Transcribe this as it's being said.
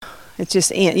It's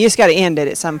just end. You just got to end it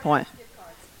at some point.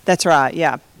 That's right,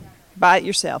 yeah. Buy it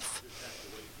yourself.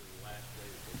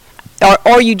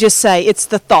 Or you just say, it's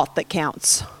the thought that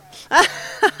counts.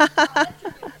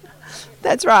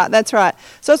 That's right, that's right.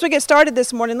 So as we get started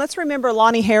this morning, let's remember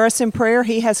Lonnie Harris in prayer.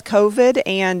 He has COVID,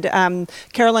 and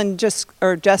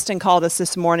Justin called us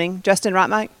this morning. Justin, right,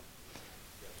 Mike?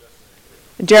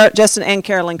 Justin and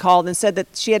Carolyn called and said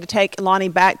that she had to take Lonnie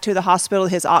back to the hospital.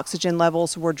 His oxygen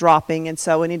levels were dropping, and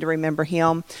so we need to remember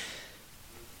him.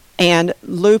 And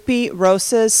Lupe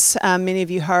Rosas, many of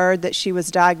you heard that she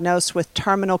was diagnosed with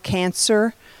terminal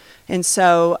cancer, and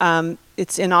so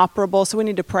it's inoperable, so we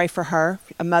need to pray for her,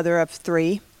 a mother of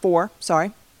four,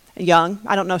 young.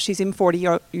 I don't know if she's even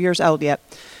 40 years old yet.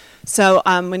 So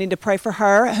we need to pray for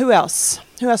her. Who else?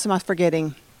 Who else am I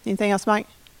forgetting? Anything else, Mike?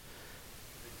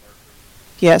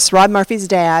 Yes, Rod Murphy's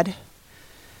dad.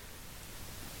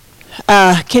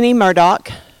 Kenny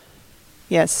Murdoch.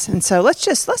 Yes, and so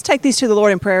let's take these to the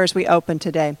Lord in prayer as we open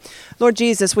today. Lord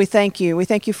Jesus, we thank you. We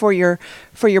thank you for your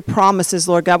promises,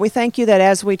 Lord God. We thank you that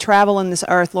as we travel in this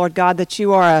earth, Lord God, that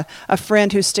you are a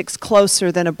friend who sticks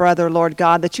closer than a brother, Lord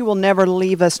God, that you will never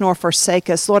leave us nor forsake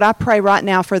us. Lord, I pray right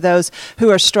now for those who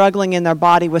are struggling in their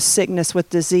body with sickness, with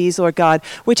disease, Lord God.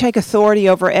 We take authority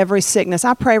over every sickness.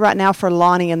 I pray right now for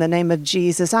Lonnie in the name of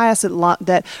Jesus. I ask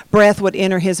that breath would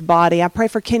enter his body. I pray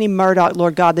for Kenny Murdoch,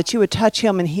 Lord God, that you would touch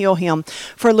him and heal him.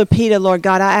 For Lupita, Lord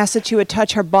God, I ask that you would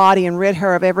touch her body and rid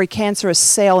her of every cancerous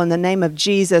cell in the name of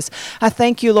Jesus. I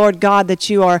thank you, Lord God, that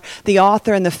you are the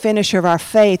author and the finisher of our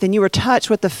faith, and you were touched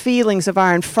with the feelings of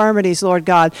our infirmities, Lord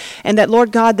God, and that,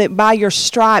 Lord God, that by your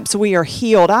stripes we are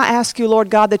healed. I ask you, Lord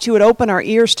God, that you would open our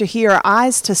ears to hear, our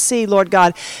eyes to see, Lord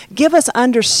God. Give us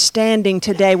understanding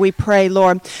today, we pray,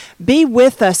 Lord. Be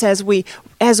with us as we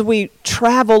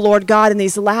travel, Lord God, in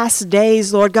these last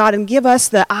days, Lord God, and give us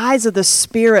the eyes of the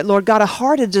Spirit, Lord God, a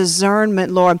heart of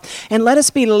discernment, Lord, and let us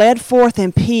be led forth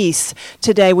in peace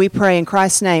today, we pray in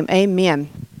Christ's name. Amen.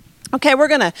 Okay, we're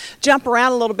going to jump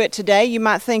around a little bit today. You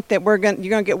might think that you're going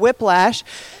to get whiplash.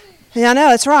 Yeah, I know,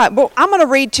 that's right. Well, I'm going to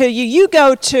read to you. You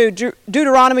go to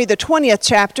Deuteronomy, the 20th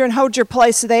chapter, and hold your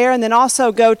place there, and then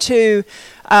also go to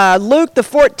Luke, the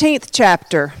 14th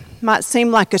chapter. Might seem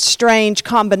like a strange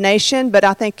combination, but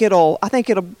I think it'll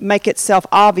make itself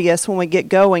obvious when we get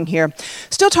going here.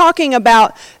 Still talking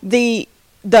about the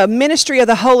ministry of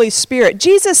the Holy Spirit.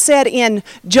 Jesus said in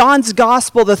John's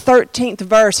Gospel, the 13th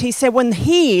verse, he said, when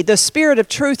he, the Spirit of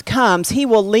truth, comes, he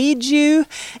will lead you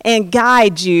and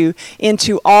guide you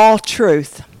into all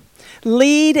truth.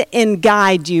 Lead and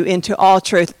guide you into all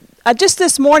truth. Just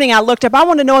this morning I looked up, I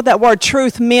want to know what that word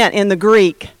truth meant in the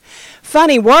Greek.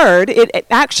 Funny word, it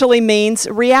actually means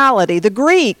reality. The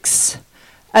Greeks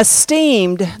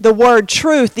esteemed the word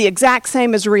truth the exact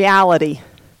same as reality.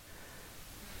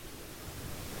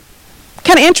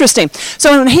 Kind of interesting.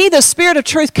 So when he, the Spirit of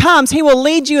truth, comes, he will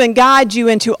lead you and guide you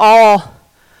into all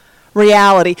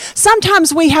reality.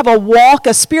 Sometimes we have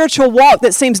a spiritual walk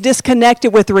that seems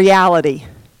disconnected with reality.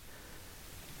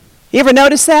 You ever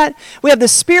notice that? We have the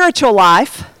spiritual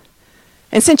life.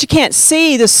 And since you can't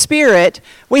see the Spirit,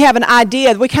 we have an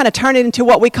idea. We kind of turn it into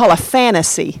what we call a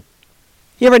fantasy.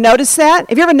 You ever notice that?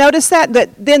 Have you ever noticed that? That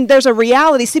then there's a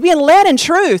reality. See, being led in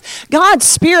truth, God's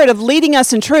Spirit of leading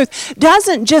us in truth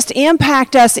doesn't just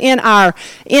impact us in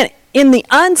the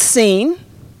unseen,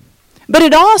 but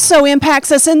it also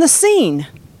impacts us in the seen.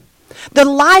 The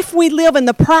life we live in,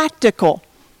 the practical.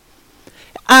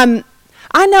 I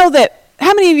know that.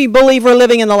 How many of you believe we're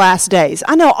living in the last days?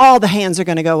 I know all the hands are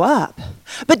going to go up.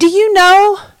 But do you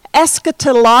know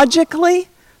eschatologically,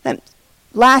 that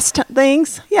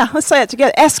things? Yeah, let's say it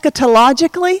together.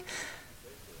 Eschatologically.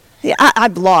 Yeah, I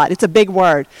blot. It's a big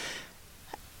word.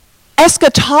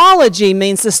 Eschatology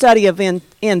means the study of end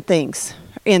things,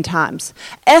 end times.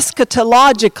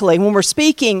 Eschatologically, when we're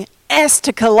speaking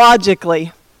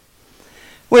eschatologically,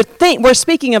 we're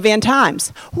speaking of end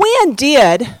times. When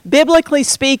did, biblically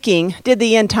speaking, did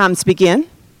the end times begin?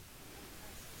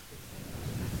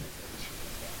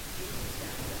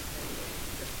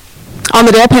 On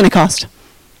the day of Pentecost.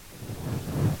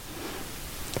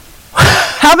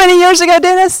 How many years ago,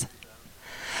 Dennis?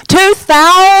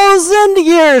 2,000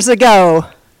 years ago.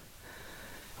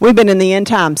 We've been in the end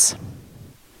times.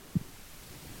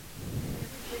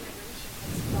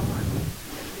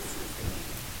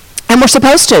 And we're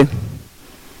supposed to.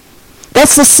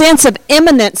 That's the sense of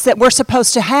imminence that we're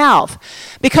supposed to have.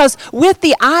 Because with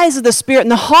the eyes of the Spirit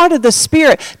and the heart of the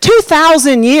Spirit,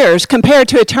 2,000 years compared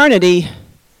to eternity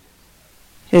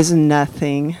is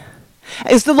nothing.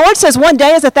 As the Lord says, 1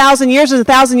 day is 1,000 years, as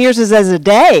 1,000 years is as a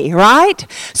day, right?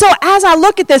 So as I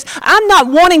look at this, I'm not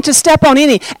wanting to step on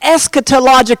any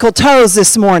eschatological toes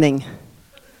this morning.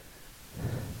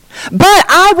 But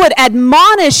I would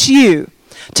admonish you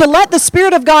to let the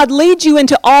Spirit of God lead you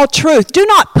into all truth. Do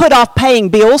not put off paying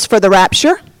bills for the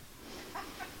rapture.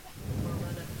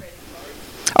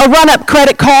 Or run up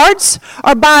credit cards,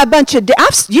 or buy a bunch of...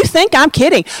 You think I'm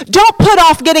kidding. Don't put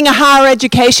off getting a higher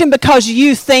education because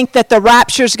you think that the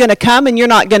rapture's going to come and you're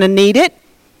not going to need it.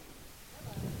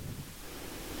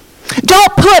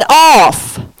 Don't put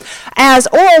off, as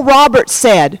Oral Roberts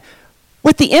said,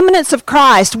 with the imminence of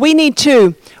Christ, we need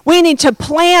to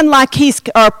plan like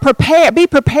be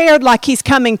prepared like he's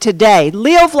coming today,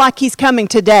 live like he's coming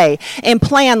today, and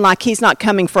plan like he's not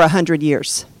coming for 100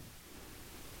 years.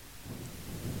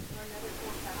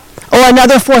 Or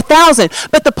another 4,000.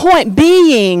 But the point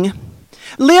being,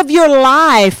 live your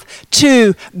life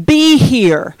to be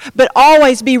here, but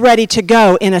always be ready to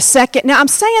go in a second. Now, I'm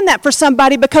saying that for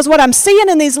somebody because what I'm seeing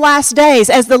in these last days,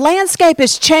 as the landscape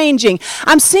is changing,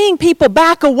 I'm seeing people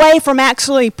back away from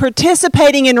actually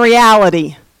participating in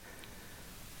reality.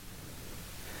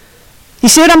 You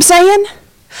see what I'm saying?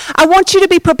 I want you to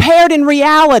be prepared in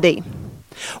reality.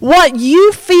 What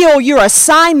you feel your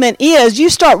assignment is, you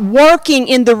start working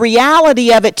in the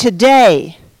reality of it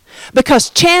today. Because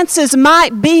chances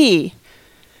might be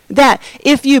that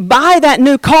if you buy that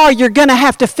new car, you're going to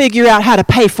have to figure out how to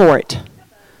pay for it.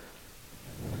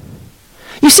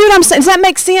 You see what I'm saying? Does that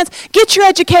make sense? Get your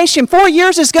education. 4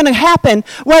 years is going to happen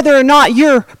whether or not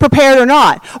you're prepared or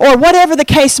not, or whatever the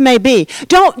case may be.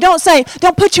 Don't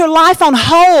put your life on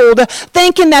hold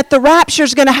thinking that the rapture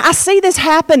is going to... I see this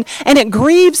happen and it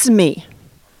grieves me.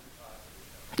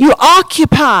 You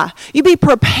occupy, you be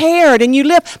prepared, and you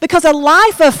live, because a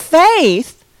life of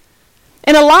faith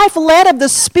and a life led of the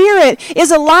Spirit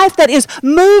is a life that is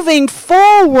moving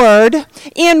forward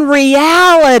in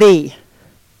reality.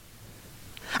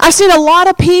 I've seen a lot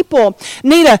of people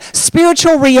need a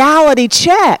spiritual reality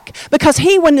check because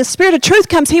when the Spirit of truth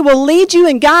comes, he will lead you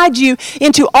and guide you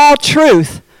into all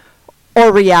truth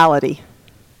or reality.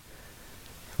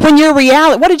 When your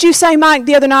reality, what did you say, Mike,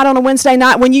 the other night on a Wednesday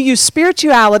night? When you use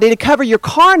spirituality to cover your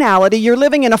carnality, you're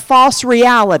living in a false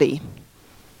reality.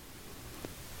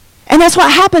 And that's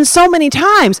what happens so many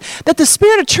times, that the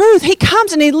Spirit of truth, he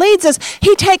comes and he leads us.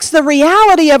 He takes the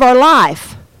reality of our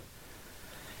life.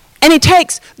 And he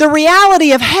takes the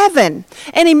reality of heaven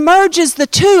and he merges the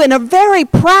two in a very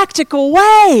practical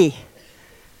way.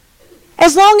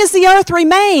 As long as the earth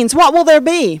remains, what will there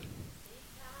be?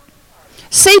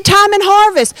 Seed time and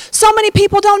harvest. So many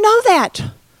people don't know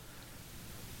that.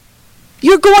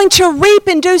 You're going to reap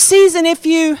in due season if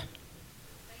you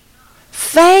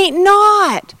faint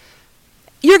not.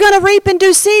 You're going to reap in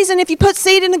due season if you put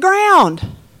seed in the ground.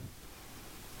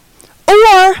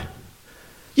 Or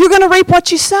you're going to reap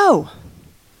what you sow.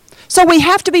 So we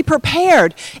have to be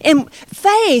prepared. And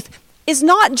faith is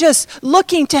not just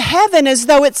looking to heaven as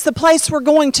though it's the place we're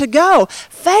going to go.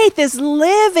 Faith is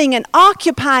living and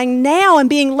occupying now and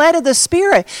being led of the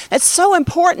Spirit. That's so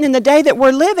important in the day that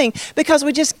we're living, because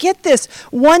we just get this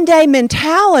one-day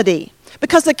mentality.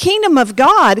 Because the kingdom of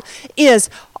God is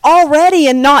already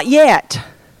and not yet.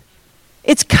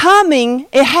 It's coming,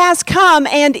 it has come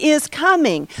and is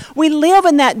coming. We live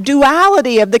in that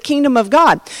duality of the kingdom of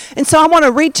God. And so I want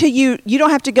to read to you, you don't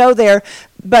have to go there,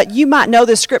 but you might know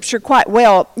this scripture quite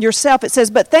well yourself. It says,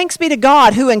 "But thanks be to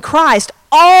God who in Christ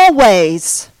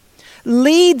always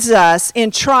leads us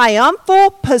in triumphal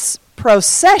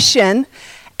procession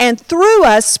and through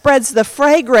us spreads the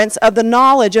fragrance of the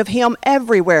knowledge of him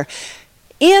everywhere."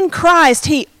 In Christ,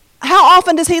 how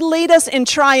often does he lead us in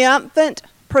triumphant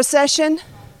procession?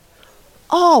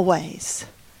 Always.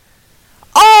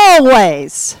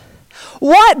 Always.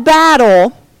 What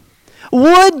battle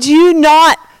would you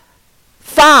not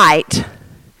fight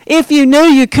if you knew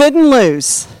you couldn't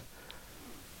lose?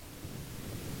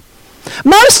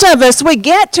 Most of us, we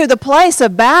get to the place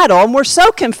of battle and we're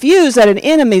so confused that an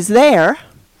enemy's there.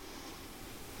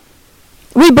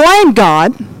 We blame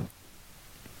God.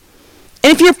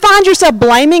 And if you find yourself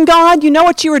blaming God, you know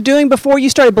what you were doing before you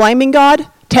started blaming God?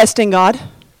 Testing God.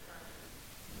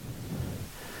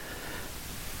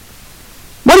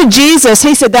 What did Jesus,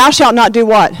 he said, "Thou shalt not do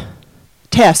what?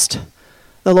 Test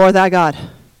the Lord thy God."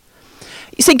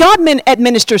 You see, God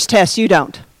administers tests, you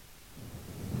don't.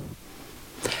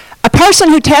 A person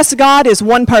who tests God is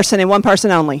one person and one person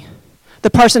only.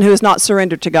 The person who is not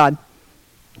surrendered to God.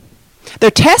 They're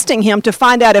testing him to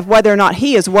find out whether or not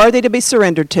he is worthy to be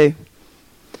surrendered to.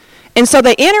 And so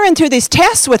they enter into these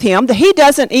tests with him that he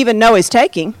doesn't even know he's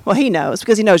taking. Well, he knows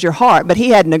because he knows your heart, but he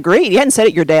hadn't agreed. He hadn't sat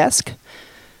at your desk.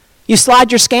 You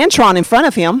slide your Scantron in front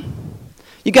of him.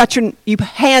 You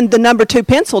hand the number 2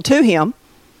 pencil to him,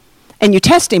 and you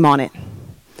test him on it.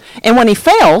 And when he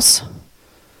fails,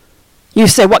 you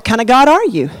say, what kind of God are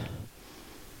you?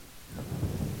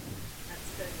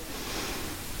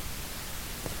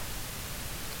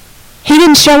 He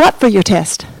didn't show up for your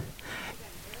test.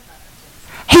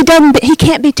 He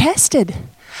can't be tested.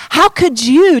 How could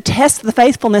you test the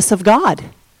faithfulness of God?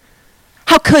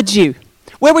 How could you?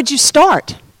 Where would you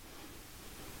start?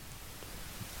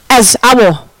 As I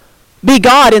will be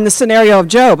God in the scenario of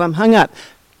Job. I'm hung up.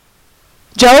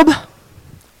 Job,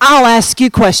 I'll ask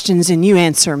you questions and you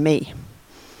answer me.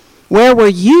 Where were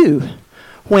you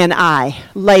when I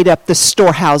laid up the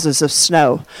storehouses of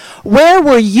snow? Where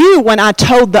were you when I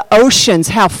told the oceans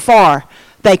how far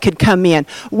they could come in?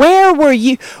 Where were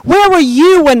you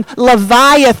when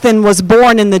Leviathan was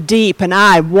born in the deep and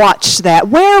I watched that?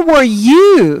 Where were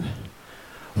you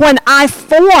when I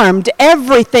formed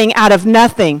everything out of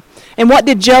nothing? And what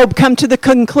did Job come to the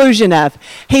conclusion of?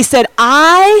 He said,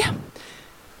 I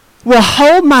will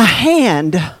hold my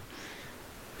hand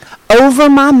over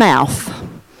my mouth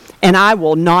and I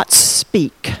will not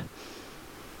speak.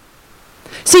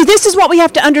 See, this is what we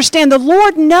have to understand. The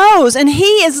Lord knows, and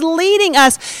He is leading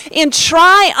us in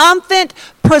triumphant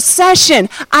procession.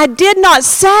 I did not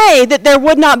say that there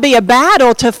would not be a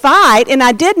battle to fight, and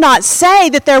I did not say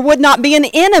that there would not be an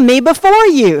enemy before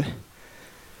you.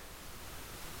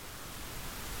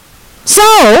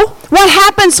 So, what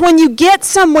happens when you get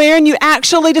somewhere and you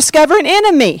actually discover an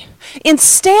enemy?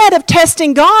 Instead of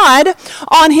testing God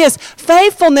on His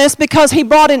faithfulness because He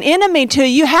brought an enemy to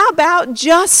you, how about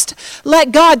just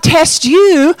let God test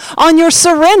you on your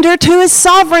surrender to His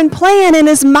sovereign plan and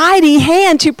His mighty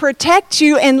hand to protect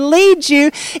you and lead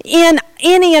you in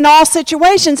any and all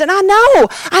situations. And I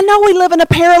know we live in a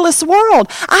perilous world.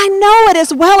 I know it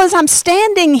as well as I'm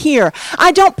standing here.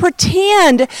 I don't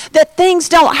pretend that things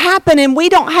don't happen and we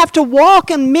don't have to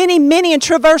walk in many and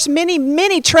traverse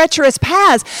many treacherous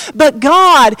paths. But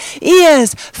God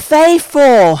is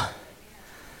faithful.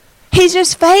 He's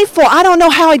just faithful. I don't know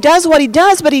how He does what He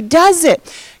does, but He does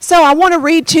it. So I want to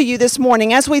read to you this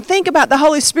morning as we think about the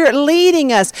Holy Spirit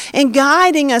leading us and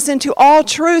guiding us into all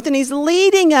truth, and He's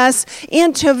leading us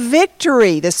into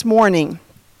victory this morning.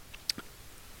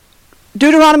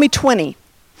 Deuteronomy 20.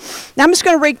 Now I'm just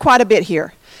going to read quite a bit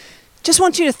here. Just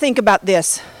want you to think about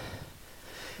this.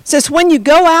 It says, when you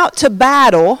go out to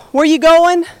battle, where are you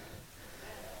going?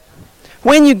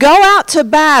 When you go out to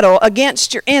battle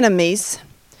against your enemies,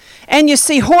 and you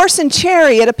see horse and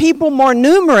chariot, a people more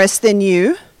numerous than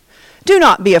you, do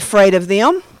not be afraid of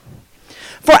them.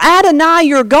 For Adonai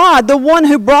your God, the one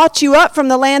who brought you up from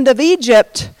the land of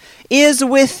Egypt, is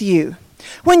with you.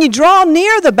 When you draw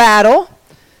near the battle,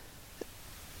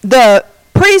 the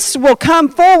priest will come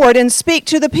forward and speak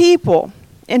to the people.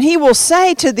 And he will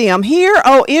say to them, Hear,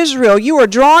 O Israel, you are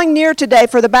drawing near today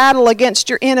for the battle against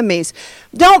your enemies.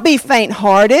 Don't be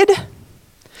faint-hearted.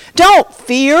 Don't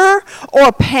fear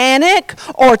or panic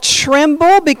or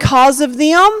tremble because of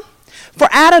them. For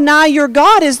Adonai your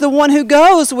God is the one who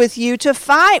goes with you to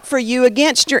fight for you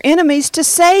against your enemies to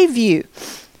save you.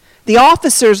 The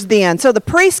officers then, so the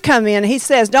priests come in and he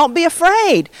says, don't be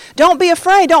afraid. Don't be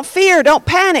afraid. Don't fear. Don't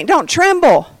panic. Don't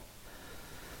tremble.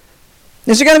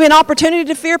 Is there going to be an opportunity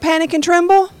to fear, panic, and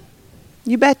tremble?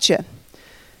 You betcha.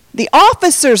 The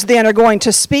officers then are going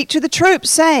to speak to the troops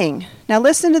saying, now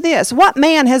listen to this. What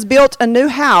man has built a new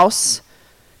house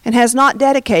and has not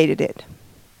dedicated it?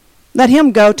 Let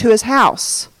him go to his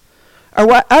house. Or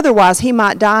what, otherwise he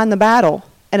might die in the battle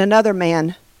and another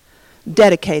man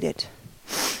dedicate it.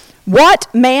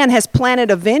 What man has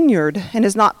planted a vineyard and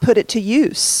has not put it to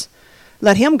use?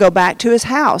 Let him go back to his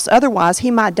house. Otherwise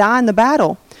he might die in the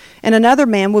battle and another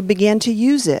man would begin to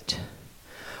use it.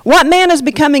 What man has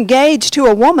become engaged to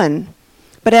a woman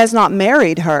but has not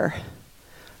married her?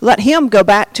 Let him go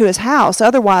back to his house.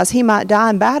 Otherwise he might die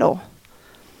in battle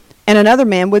and another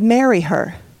man would marry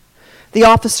her. The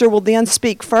officer will then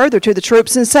speak further to the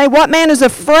troops and say, what man is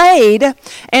afraid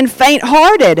and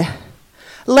faint-hearted?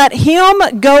 Let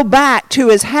him go back to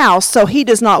his house so he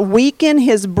does not weaken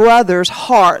his brother's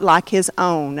heart like his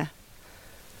own.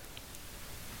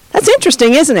 That's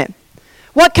interesting, isn't it?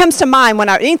 What comes to mind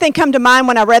anything come to mind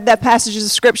when I read that passage of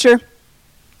Scripture?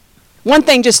 One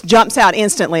thing just jumps out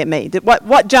instantly at me.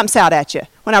 What jumps out at you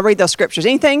when I read those Scriptures?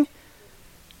 Anything?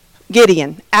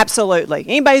 Gideon, absolutely.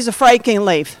 Anybody who's afraid can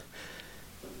leave.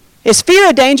 Is fear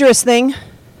a dangerous thing?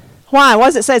 Why? What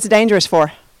does it say it's dangerous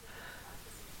for?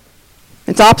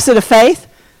 It's opposite of faith.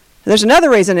 There's another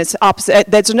reason it's opposite.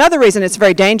 There's another reason it's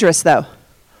very dangerous, though.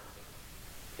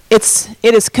 It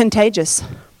is contagious.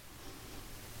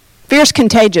 Fear is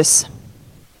contagious.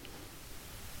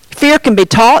 Fear can be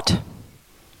taught.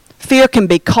 Fear can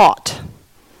be caught.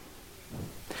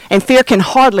 And fear can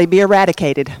hardly be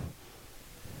eradicated.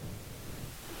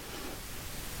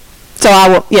 So I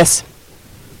will, yes.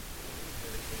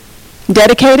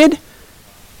 Dedicated.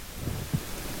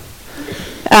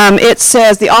 It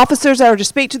says, the officers are to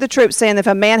speak to the troops, saying that if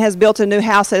a man has built a new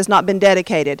house that has not been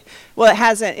dedicated. Well, it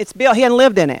hasn't. It's built. He hadn't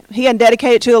lived in it. He hadn't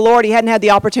dedicated it to the Lord. He hadn't had the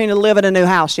opportunity to live in a new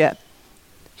house yet.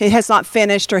 He has not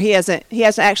finished, or he hasn't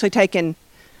actually taken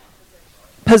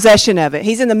possession of it.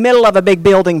 He's in the middle of a big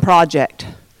building project.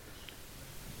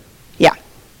 Yeah.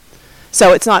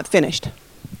 So it's not finished.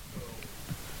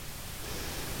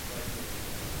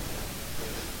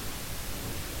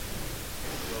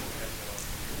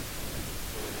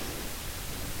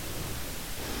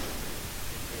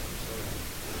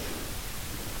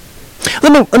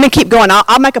 Let me keep going.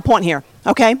 I'll make a point here.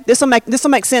 Okay, this will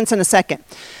make sense in a second.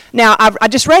 Now I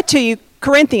just read to you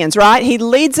Corinthians, right? He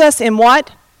leads us in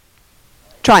what?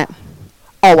 Triumph.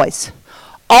 Always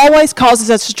causes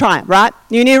us to triumph, right?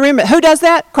 You need to remember, who does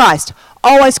that? Christ.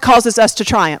 Always causes us to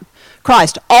triumph.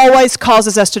 Christ always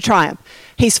causes us to triumph.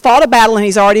 He's fought a battle and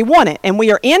he's already won it. And we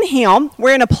are in him.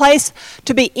 We're in a place,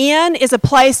 to be in is a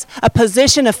place, a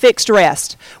position of fixed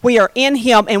rest. We are in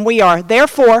him and we are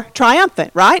therefore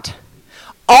triumphant, right?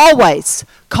 Always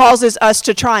causes us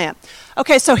to triumph.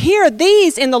 Okay, so here,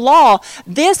 these in the law,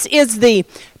 this is the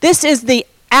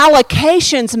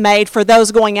allocations made for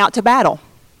those going out to battle.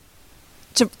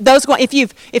 To those going,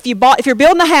 if you're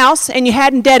building a house and you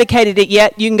hadn't dedicated it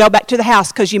yet, you can go back to the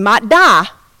house because you might die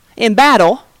in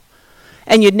battle,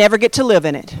 and you'd never get to live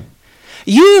in it.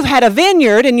 You've had a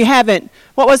vineyard and you haven't.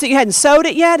 What was it? You hadn't sowed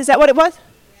it yet. Is that what it was?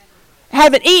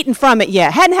 Haven't eaten from it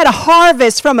yet, hadn't had a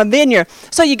harvest from a vineyard.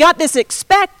 So you got this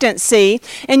expectancy,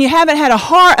 and you haven't had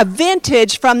a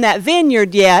vintage from that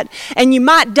vineyard yet, and you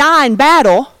might die in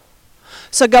battle,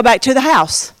 so go back to the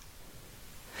house.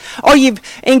 Or you've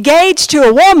engaged to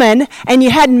a woman, and you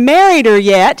hadn't married her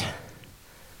yet,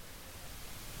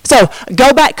 so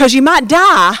go back, because you might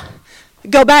die,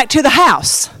 go back to the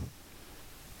house.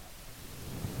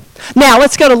 Now,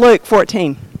 let's go to Luke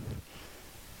 14.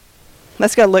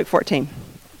 Let's go to Luke 14.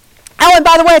 Oh, and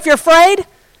by the way, if you're afraid,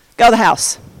 go to the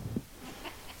house.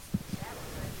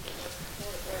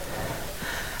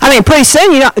 I mean, pretty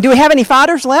soon, do we have any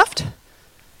fighters left?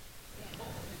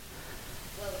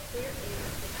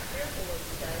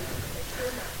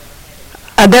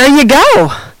 There you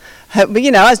go.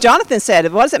 As Jonathan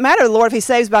said, what does it matter, Lord, if he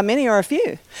saves by many or a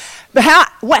few? But how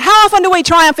often do we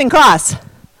triumph in Christ?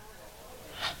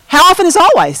 How often is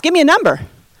always? Give me a number.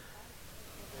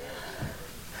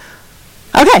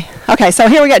 Okay, so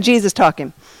here we got Jesus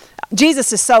talking.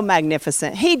 Jesus is so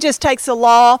magnificent. He just takes the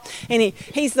law, and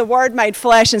he's the Word made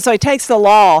flesh, and so he takes the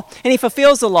law, and he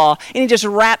fulfills the law, and he just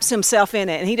wraps himself in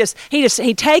it. And he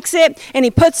takes it, and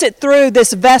he puts it through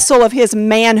this vessel of his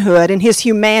manhood and his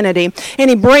humanity, and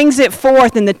he brings it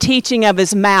forth in the teaching of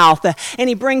his mouth, and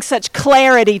he brings such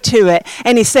clarity to it.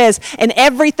 And he says, and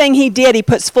everything he did, he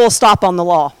puts full stop on the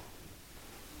law.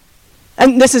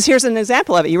 And here's an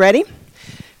example of it. You ready?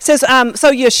 It says,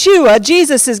 so Yeshua,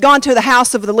 Jesus, has gone to the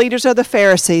house of the leaders of the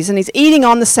Pharisees, and he's eating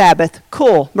on the Sabbath.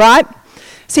 Cool, right?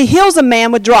 So he heals a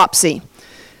man with dropsy.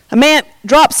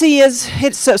 Dropsy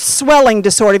it's a swelling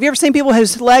disorder. Have you ever seen people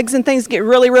whose legs and things get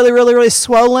really, really, really, really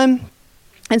swollen?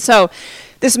 And so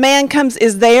this man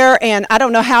is there, and I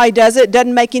don't know how he does it.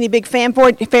 Doesn't make any big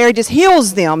fanfare. He just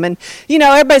heals them. And,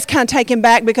 everybody's kind of taken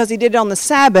back because he did it on the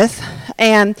Sabbath.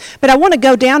 But I want to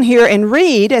go down here and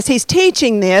read as he's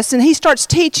teaching this, and he starts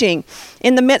teaching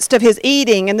in the midst of his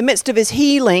eating, in the midst of his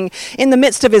healing, in the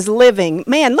midst of his living.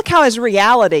 Man, look how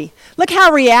reality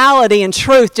and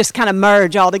truth just kind of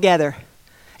merge all together.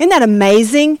 Isn't that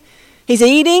amazing? He's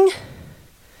eating,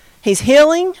 he's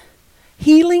healing,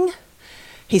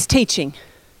 he's teaching.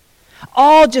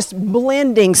 All just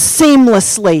blending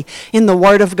seamlessly in the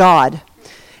Word of God.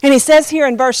 And he says here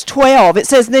in verse 12, it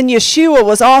says, then Yeshua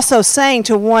was also saying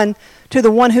to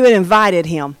the one who had invited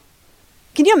him.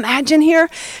 Can you imagine here?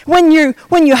 When you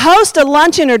host a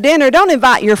luncheon or dinner, don't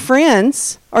invite your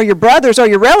friends or your brothers or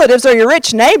your relatives or your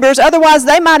rich neighbors. Otherwise,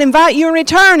 they might invite you in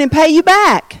return and pay you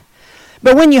back.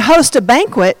 But when you host a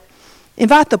banquet,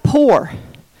 invite the poor,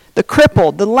 the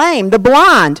crippled, the lame, the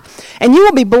blind, and you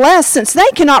will be blessed since they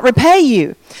cannot repay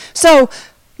you. So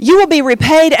you will be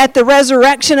repaid at the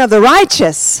resurrection of the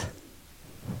righteous.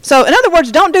 So in other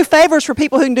words, don't do favors for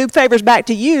people who can do favors back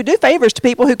to you. Do favors to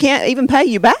people who can't even pay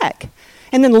you back.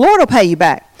 and then the Lord will pay you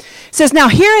back. It says, now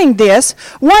hearing this,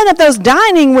 one of those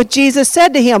dining with Jesus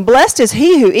said to him, blessed is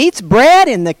he who eats bread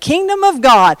in the kingdom of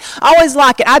God. I always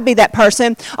like it. I'd be that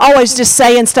person, always just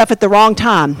saying stuff at the wrong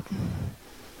time.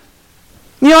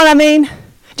 You know what I mean?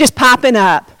 Just popping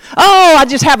up. Oh, I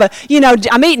just have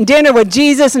I'm eating dinner with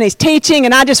Jesus and he's teaching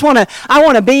and I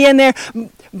want to be in there.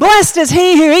 Blessed is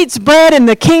he who eats bread in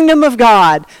the kingdom of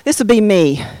God. This will be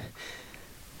me.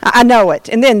 I know it.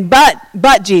 And then,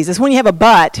 but Jesus, when you have a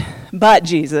but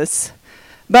Jesus.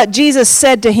 But Jesus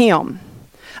said to him,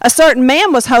 a certain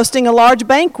man was hosting a large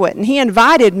banquet, and he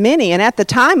invited many. And at the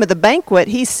time of the banquet,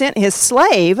 he sent his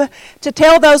slave to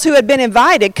tell those who had been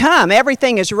invited, come,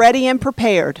 everything is ready and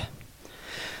prepared.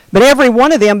 But every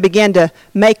one of them began to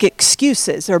make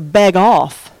excuses or beg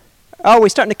off. Oh, we're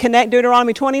starting to connect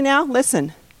Deuteronomy 20 now?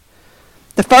 Listen.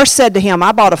 The first said to him,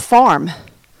 I bought a farm,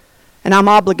 and I'm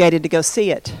obligated to go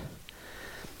see it.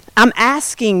 I'm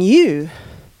asking you,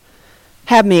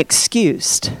 have me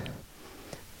excused.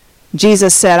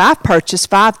 Jesus said, I've purchased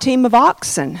 5 team of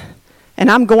oxen,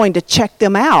 and I'm going to check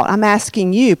them out. I'm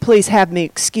asking you, please have me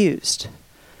excused.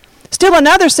 Still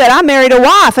another said, I married a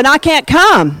wife, and I can't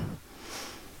come.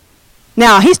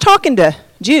 Now, he's talking to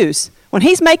Jews. When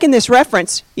he's making this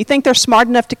reference, you think they're smart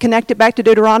enough to connect it back to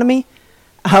Deuteronomy?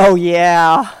 Oh,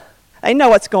 yeah. They know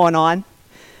what's going on.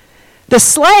 The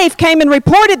slave came and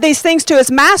reported these things to his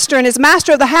master, and his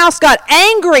master of the house got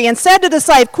angry and said to the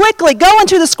slave, quickly, go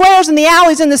into the squares and the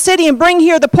alleys in the city and bring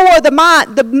here the poor, the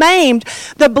maimed,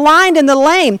 the blind, and the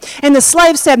lame. And the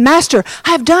slave said, Master, I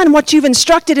have done what you've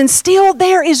instructed, and still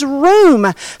there is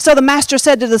room. So the master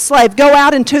said to the slave, go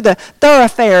out into the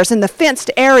thoroughfares and the fenced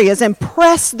areas and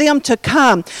press them to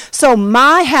come, so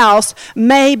my house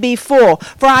may be full.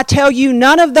 For I tell you,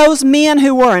 none of those men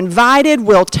who were invited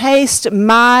will taste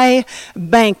my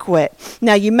banquet.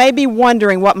 Now you may be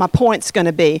wondering what my point's going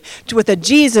to be with a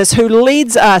Jesus who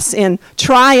leads us in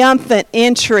triumphant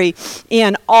entry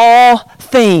in all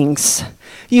things.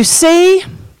 You see,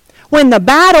 when the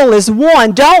battle is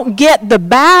won, don't get the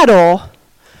battle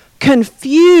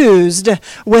confused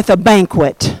with a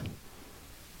banquet.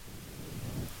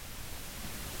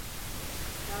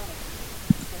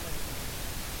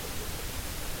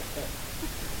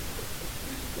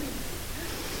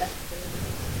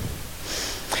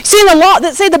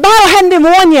 See, the battle hadn't been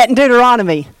won yet in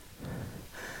Deuteronomy.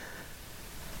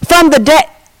 From the day,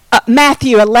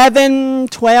 Matthew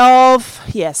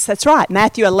 11:12. Yes, that's right.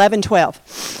 Matthew 11:12.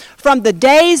 From the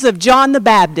days of John the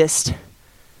Baptist,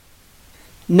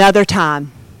 another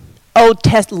time,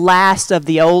 last of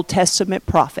the Old Testament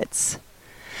prophets.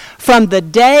 From the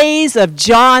days of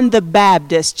John the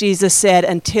Baptist, Jesus said,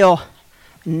 until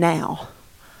now.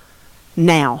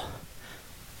 Now.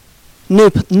 New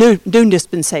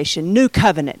dispensation, new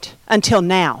covenant, until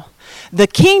now. The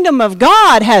kingdom of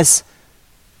God has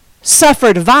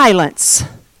suffered violence.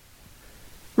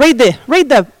 Read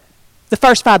the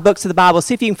first 5 books of the Bible,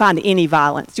 see if you can find any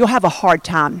violence. You'll have a hard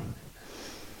time.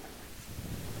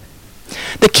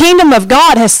 The kingdom of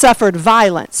God has suffered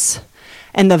violence,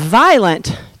 and the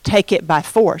violent take it by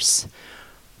force.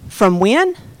 From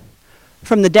when?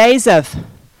 From the days of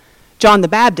John the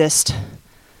Baptist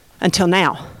until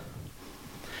now.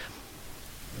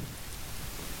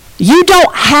 You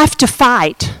don't have to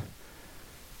fight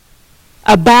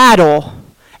a battle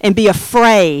and be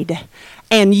afraid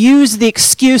and use the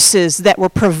excuses that were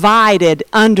provided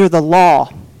under the law,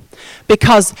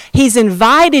 because he's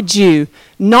invited you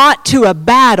not to a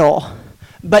battle,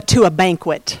 but to a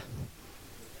banquet.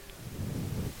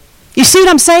 You see what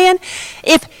I'm saying?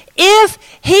 If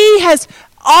he has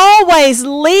always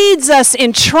leads us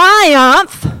in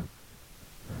triumph,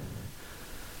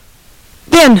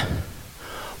 then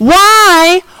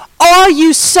why are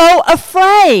you so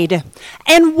afraid?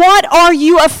 And what are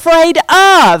you afraid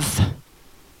of?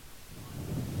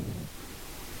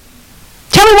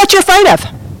 Tell me what you're afraid of.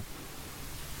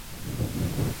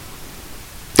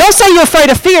 Don't say you're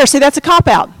afraid of fear. See, that's a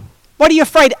cop-out. What are you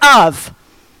afraid of?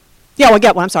 Yeah, we'll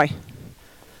get one. I'm sorry.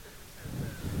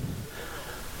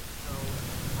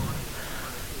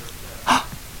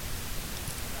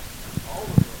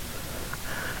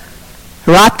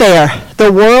 Right there.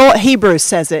 The world, Hebrews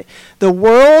says it. The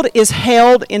world is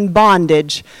held in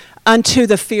bondage unto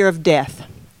the fear of death.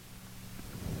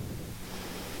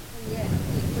 And yet, if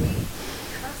we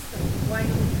trust them, why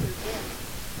don't we fear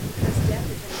death? Because death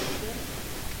is in the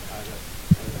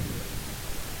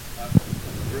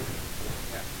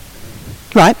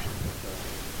beginning.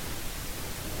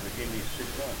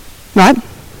 Right.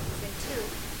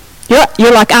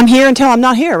 You're like, I'm here until I'm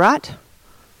not here, right?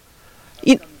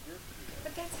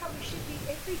 But that's how we should be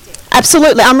every day.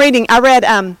 Absolutely. I read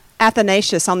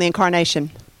Athanasius on the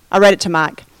incarnation. I read it to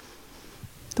Mike.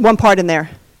 One part in there.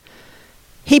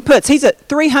 He's at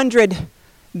 300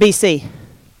 BC,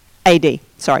 AD,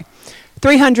 sorry.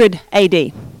 300 AD.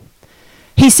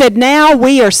 He said, now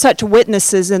we are such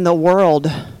witnesses in the world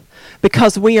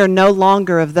because we are no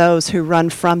longer of those who run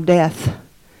from death.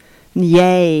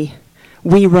 Yea,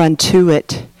 we run to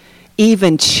it.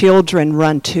 Even children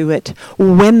run to it.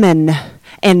 Women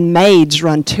and maids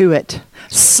run to it.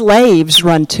 Slaves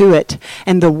run to it.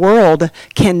 And the world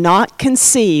cannot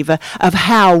conceive of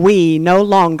how we no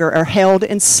longer are held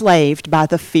enslaved by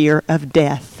the fear of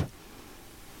death.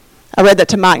 I read that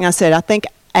to Mike and I said, I think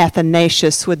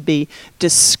Athanasius would be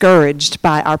discouraged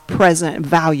by our present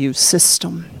value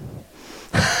system.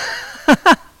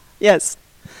 Yes.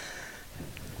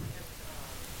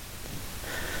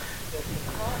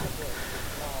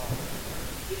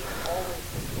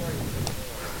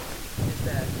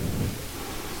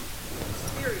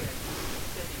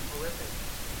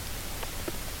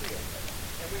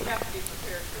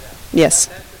 Yes.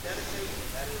 That's the dedication,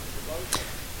 that is the devotion.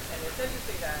 And it's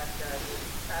interesting that this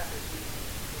passage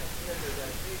hear their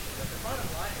dedication, but the bottom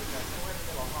line is that we're in the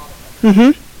middle of Hanukkah.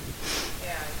 Mm-hmm.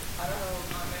 And I don't know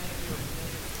how many of you are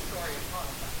familiar with the story of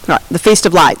Hanukkah. Right. The Feast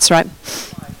of Lights, right?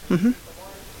 Mm-hmm. The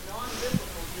one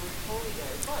non-biblical Jewish holy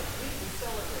day, but we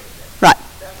celebrated it. Right.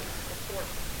 That was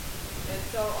important. And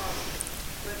so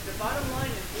the bottom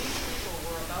line is these people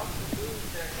were about to lose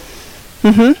their nation.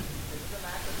 Mm-hmm.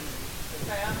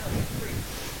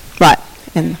 Right.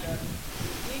 And The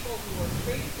people who were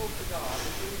faithful to God,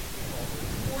 the Jewish people,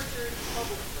 were tortured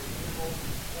publicly in the most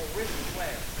horrific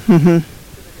way to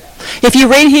the death. if you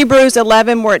read Hebrews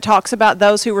 11 where it talks about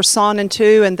those who were sawn in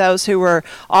two and those who were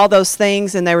all those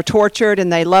things and they were tortured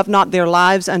and they loved not their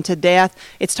lives unto death,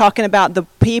 it's talking about the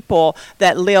people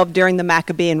that lived during the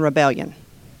Maccabean rebellion.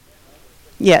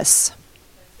 Yes.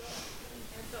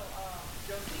 And so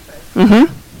Josephus Mm-hmm.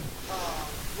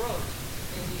 wrote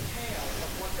in detail of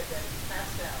what had been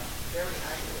passed down very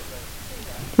accurately to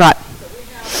them. Right. So we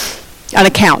have, An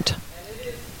account. and it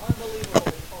is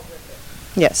unbelievably horrific.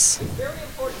 Yes. It's very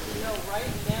important to know right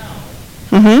now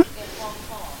Mm-hmm. in Hong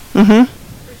Kong, Mm-hmm.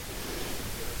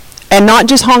 Christians, And not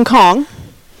just Hong Kong,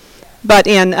 but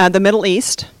in the Middle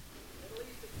East. Middle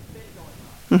East, it's been going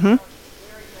on. Mm-hmm.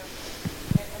 Very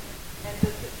definitely. And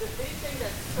the big thing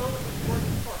that's so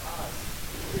important for us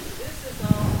is this is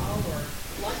our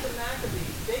like the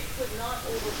Maccabees, they could not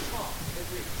overcome the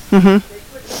Greeks. Mm-hmm. They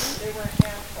couldn't, they were a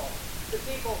handful. The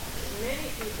people, many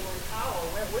people in power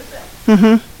went with them,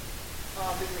 Mm-hmm.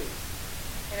 the Greeks.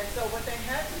 And so what they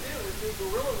had to do was do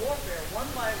guerrilla warfare one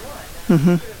by one,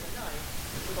 Mhm. in the night,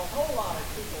 with a whole lot of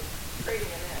people trading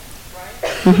an end, right?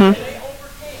 Mhm. And they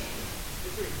overcame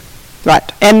the Greeks. Right.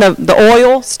 And the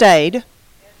oil stayed. And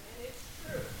it's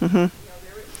true. Mm-hmm.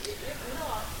 If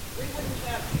not, we wouldn't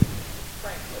have peace,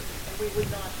 frankly, and we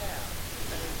would not have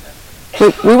a New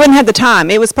Testament. We wouldn't have the time.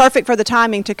 It was perfect for the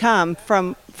timing to come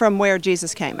from where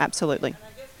Jesus came. Absolutely. And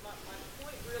I guess my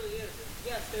point really is,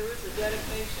 yes, there is a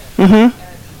dedication Mhm. and a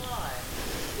time.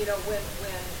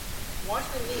 When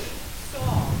Washington Nee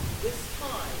saw this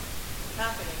time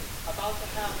happening, about to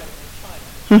happen in China,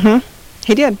 Mm-hmm.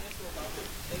 He did. Israel about to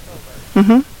take over,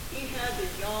 Mm-hmm. he had the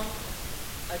young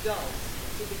adults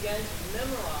who began to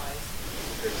memorize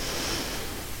scripture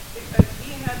because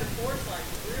he had the foresight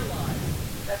to realize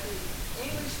that the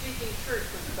English-speaking church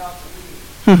was about to leave,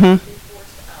 Mm-hmm. be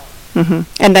forced out. Mm-hmm.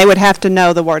 And they would have to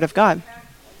know the Word of God. And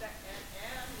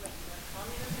when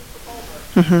communism took over,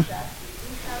 Mhm. that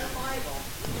we had a Bible,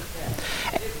 we were dead,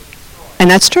 and it was destroyed. And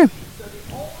that's true. So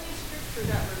the only scripture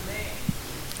that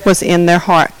remained Was in their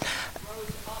heart. rose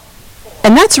up for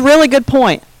And that's a really good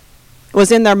point.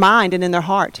 Was in their mind and in their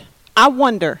heart. I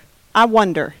wonder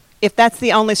if that's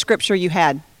the only scripture you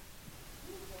had.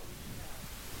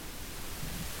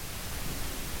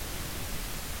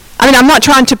 I mean, I'm not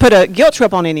trying to put a guilt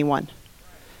trip on anyone.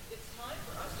 it's time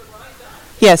for us to rise up.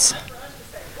 Yes. It's time for us to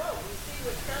say, whoa, we see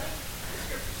what's coming. The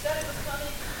scripture said it was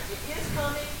coming. It is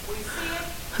coming. We see it.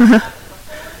 It's happening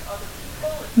before to other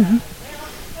people. It's happening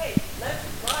now. Hey, let's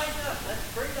rise up. Let's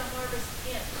bring the harvest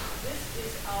in. This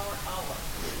is our hour.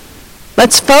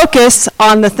 Let's focus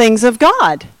on the things of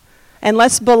God. And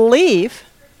let's believe.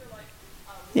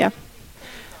 Yeah.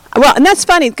 Well, and that's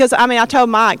funny because I told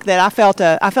Mike that I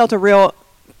felt a real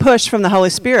push from the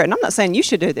Holy Spirit, and I'm not saying you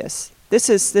should do this. This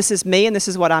is me, and this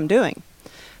is what I'm doing.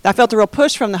 I felt a real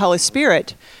push from the Holy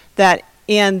Spirit that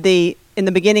in the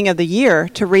beginning of the year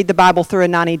to read the Bible through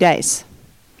in 90 days.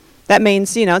 That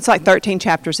means, it's like 13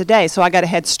 chapters a day, so I got a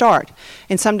head start.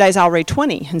 And some days I'll read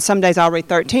 20, and some days I'll read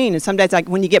 13, and some days,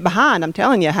 when you get behind, I'm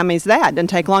telling you, how many is that? Doesn't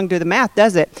take long to do the math,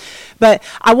 does it? But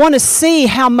I want to see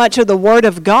how much of the Word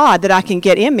of God that I can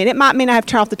get in me. And it might mean I have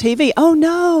to turn off the TV. Oh,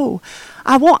 no.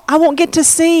 I won't get to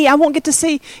see, all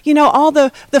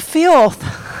the filth.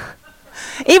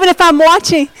 Even if I'm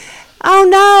watching... Oh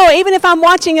no, even if I'm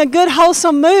watching a good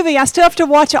wholesome movie, I still have to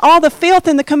watch all the filth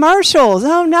in the commercials.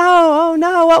 Oh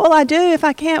no, what will I do if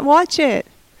I can't watch it?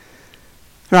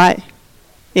 Right?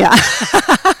 Yeah.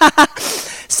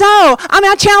 So,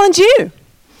 I challenge you.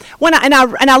 When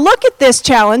I look at this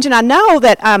challenge, and I know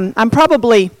that I'm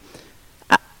probably,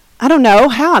 I don't know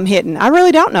how I'm hitting. I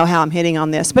really don't know how I'm hitting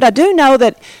on this, but I do know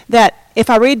that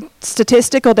if I read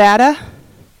statistical data,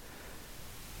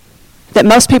 that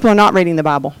most people are not reading the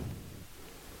Bible.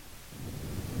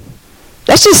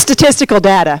 That's just statistical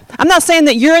data. I'm not saying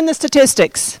that you're in the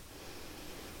statistics.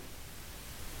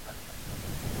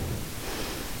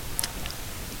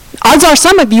 Odds are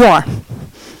some of you are.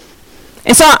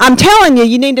 And so I'm telling you,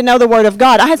 you need to know the Word of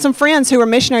God. I had some friends who were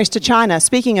missionaries to China,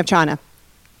 speaking of China,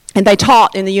 and they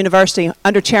taught in the university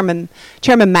under Chairman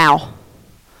Mao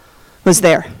was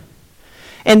there.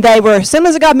 And they were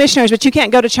Assemblies of God missionaries, but you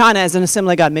can't go to China as an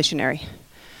Assembly of God missionary.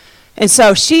 And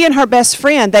so she and her best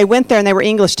friend, they went there and they were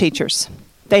English teachers.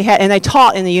 They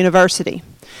taught in the university.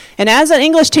 And as an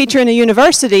English teacher in the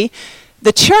university,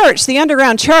 the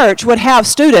underground church, would have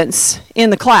students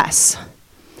in the class.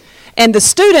 And the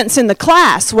students in the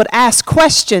class would ask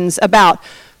questions about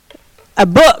a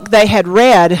book they had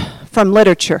read from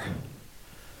literature.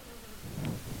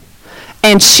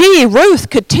 And Ruth,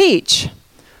 could teach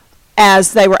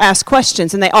as they were asked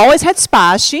questions. And they always had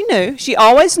spies. She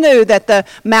always knew that the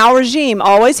Mao regime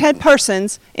always had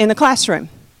persons in the classroom.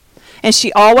 And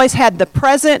she always had the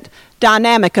present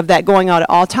dynamic of that going on at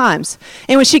all times.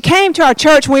 And when she came to our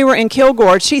church when we were in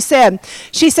Kilgore, she said,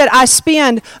 I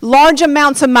spend large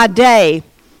amounts of my day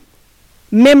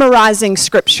memorizing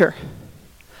Scripture.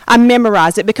 I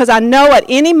memorize it because I know at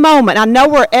any moment, I know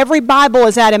where every Bible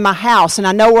is at in my house, and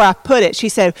I know where I put it. She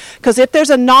said, because if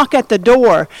there's a knock at the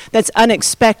door that's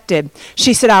unexpected,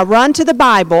 she said, I run to the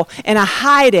Bible and I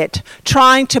hide it,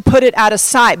 trying to put it out of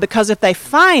sight, because if they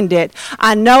find it,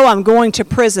 I know I'm going to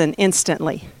prison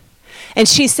instantly. And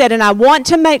she said, and I want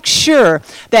to make sure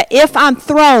that if I'm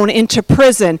thrown into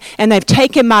prison and they've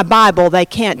taken my Bible, they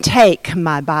can't take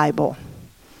my Bible.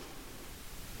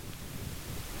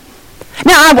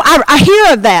 Now, I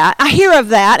hear of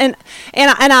that, and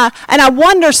I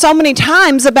wonder so many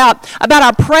times about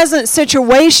our present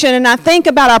situation, and I think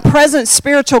about our present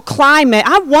spiritual climate.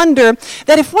 I wonder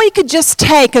that if we could just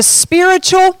take a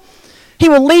spiritual, He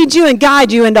will lead you and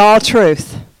guide you into all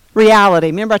truth. Reality.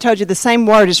 Remember, I told you the same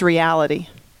word is reality.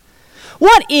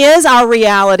 What is our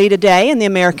reality today in the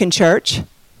American church?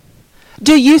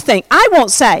 Do you think? I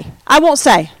won't say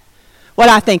what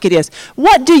I think it is.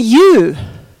 What do you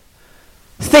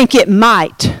think it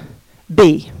might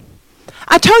be?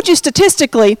 I told you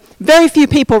statistically, very few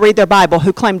people read their Bible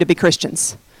who claim to be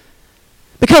Christians.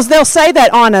 Because they'll say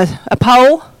that on a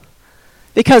poll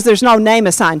because there's no name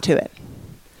assigned to it.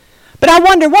 But I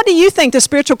wonder, what do you think the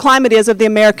spiritual climate is of the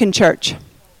American church?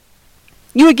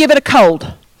 You would give it a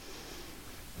cold.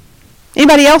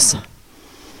 Anybody else?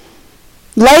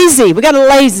 Lazy. We got a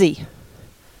lazy.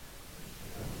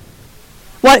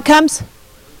 What comes?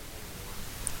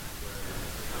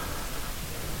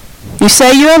 You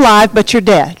say you're alive, but you're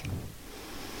dead.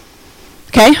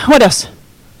 Okay, what else? The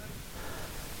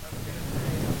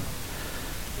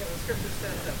Scripture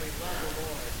says that we love the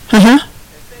Lord. Uh-huh.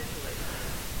 Essentially,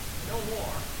 no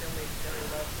more than we love the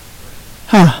Lord.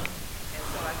 Huh. And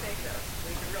so I think that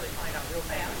we can really find out real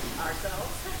fast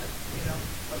ourselves.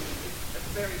 It's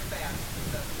very fast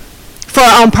assessment. For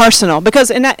our own personal, because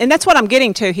and that's what I'm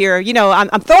getting to here.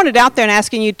 I'm throwing it out there and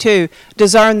asking you to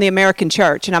discern the American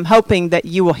church, and I'm hoping that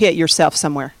you will hit yourself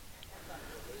somewhere.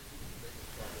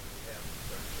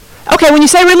 Okay, when you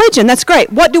say religion, that's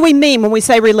great. What do we mean when we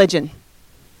say religion?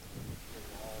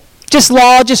 Just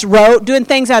law, just rote, doing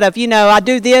things out of, I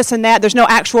do this and that. There's no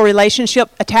actual relationship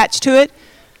attached to it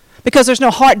because there's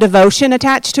no heart devotion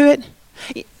attached to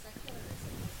it.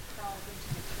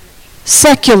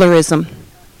 Secularism.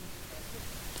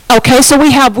 Okay, so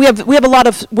we have a lot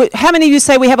of. How many of you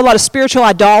say we have a lot of spiritual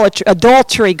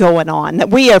adultery going on? That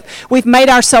we've made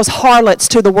ourselves harlots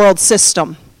to the world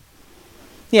system.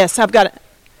 Yes, I've got it.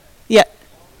 Yeah.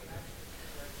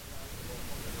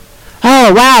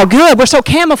 Oh wow, good. We're so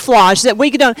camouflaged that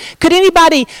we don't. Could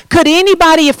anybody,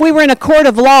 if we were in a court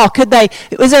of law,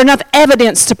 is there enough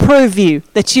evidence to prove you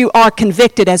that you are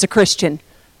convicted as a Christian?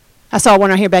 I saw one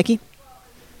right here, Becky.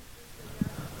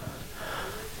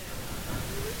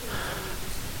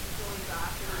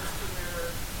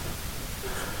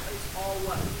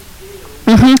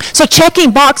 So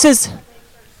checking boxes.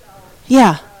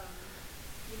 Yeah.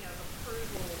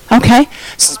 Okay.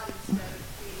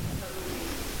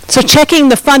 So checking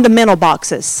the fundamental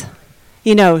boxes.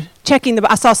 You know, checking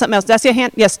the. I saw something else. Did I see a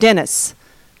hand? Yes, Dennis.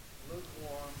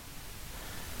 Lukewarm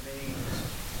means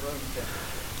room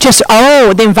temperature. Just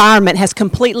the environment has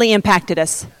completely impacted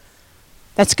us.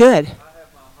 That's good. I have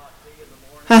my hot tea in the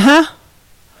morning, Uh huh.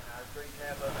 and I drink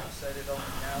half of it and set it on the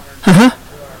counter, and Uh-huh.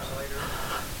 2 hours later,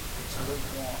 it's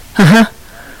lukewarm. Uh huh. I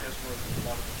think that's where a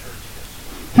lot of the church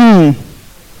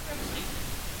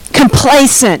is.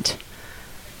 Complacent.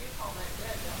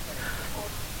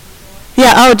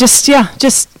 Yeah.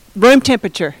 Just room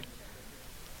temperature.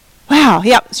 Wow.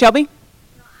 Yeah, Shelby. You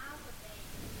know, I also think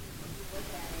when you look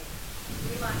at it,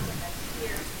 we like to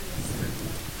appear to be a certain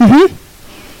way. Mm-hmm. And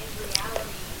in reality,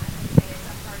 I think that it's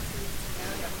a hard truth to know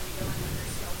that when you go in with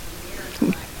yourself in the mirror, you're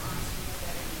like, honestly, you know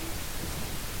better than you.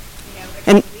 You know, because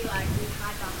And- we hide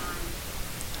behind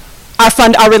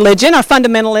Our religion, our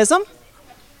fundamentalism. it's an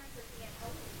appearance of being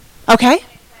holy. Okay. In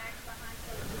fact, behind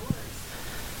closed doors,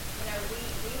 you know,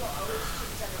 we will always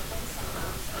choose other things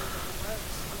sometimes over the word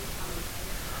when we come in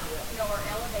here. You know, or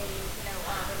elevating, you know,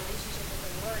 our relationship with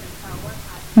the Lord and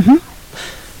prioritize God.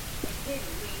 It's hidden.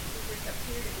 We just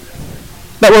appear to be a certain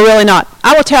way. But we're really not.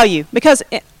 I will tell you, because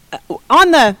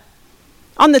on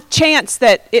the chance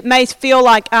that it may feel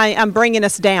like I'm bringing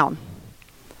us down,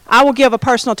 I will give a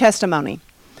personal testimony.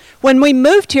 When we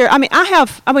moved here, I've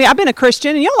been a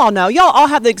Christian, and y'all all know, y'all all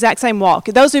have the exact same walk.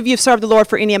 Those of you who've served the Lord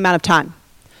for any amount of time.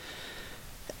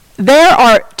 There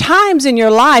are times in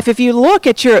your life, if you look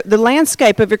at the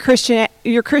landscape of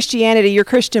your Christianity, your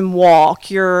Christian walk,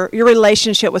 your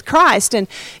relationship with Christ, and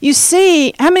you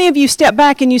see, how many of you step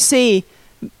back and you see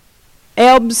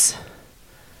ebbs,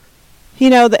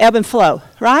 the ebb and flow,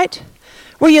 right?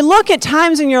 Where you look at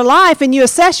times in your life and you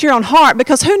assess your own heart,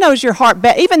 because who knows your heart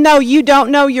better? Even though you don't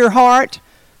know your heart,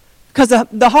 because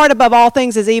the heart above all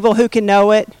things is evil, who can know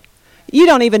it? You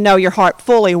don't even know your heart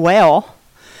fully well.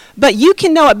 But you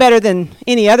can know it better than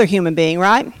any other human being,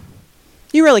 right?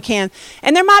 You really can.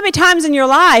 And there might be times in your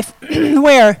life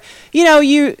where,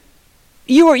 you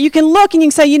can look and you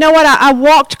can say, you know what, I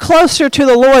walked closer to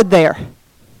the Lord there.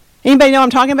 Anybody know what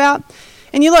I'm talking about?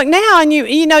 And you look now and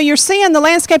you're seeing the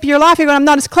landscape of your life. You're going, I'm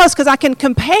not as close, because I can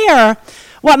compare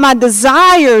what my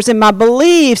desires and my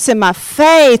beliefs and my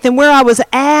faith and where I was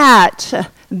at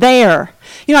there.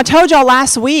 I told y'all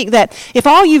last week that if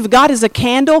all you've got is a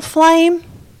candle flame,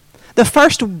 the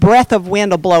first breath of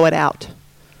wind will blow it out.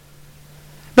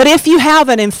 But if you have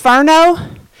an inferno,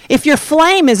 if your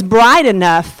flame is bright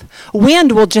enough,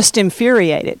 wind will just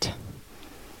infuriate it.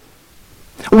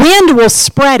 Wind will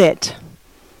spread it.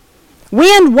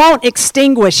 Wind won't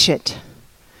extinguish it.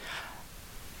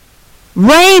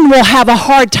 Rain will have a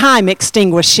hard time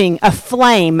extinguishing a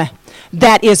flame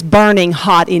that is burning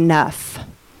hot enough.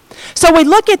 So we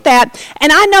look at that,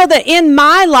 and I know that in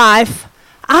my life,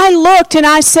 I looked and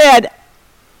I said,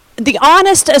 the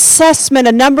honest assessment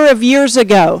a number of years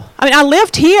ago, I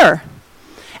lived here,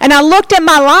 and I looked at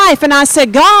my life and I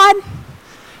said, God,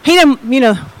 He didn't,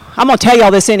 I'm going to tell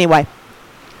y'all this anyway.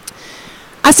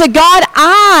 I said, God,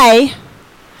 I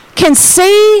can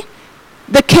see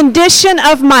the condition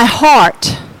of my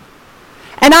heart,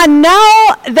 and I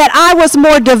know that I was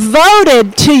more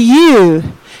devoted to you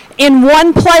in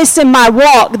one place in my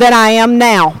walk than I am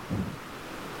now.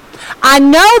 I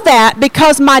know that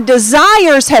because my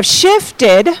desires have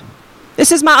shifted.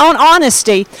 This is my own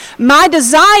honesty. My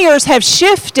desires have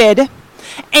shifted,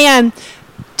 and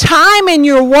time in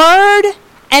your word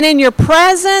and in your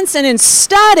presence and in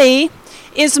study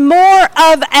is more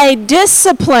of a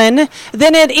discipline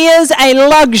than it is a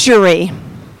luxury.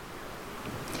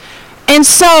 And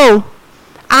so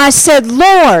I said,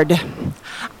 Lord,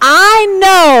 I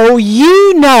know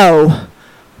you know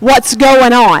what's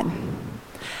going on.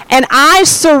 And I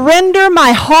surrender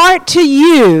my heart to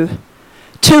you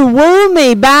to woo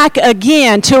me back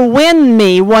again, to win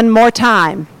me one more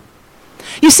time.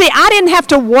 You see, I didn't have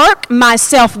to work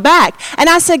myself back. And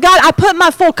I said, God, I put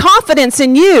my full confidence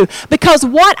in you, because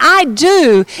what I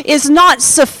do is not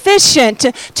sufficient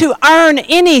to earn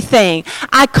anything.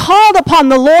 I called upon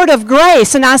the Lord of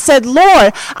grace, and I said,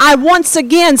 Lord, I once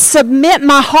again submit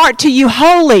my heart to you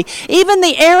wholly, even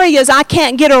the areas I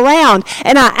can't get around.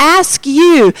 And I ask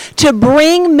you to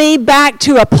bring me back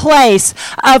to a place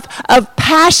of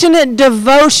passionate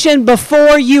devotion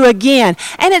before you again.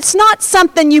 And it's not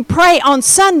something you pray on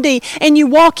Sunday and you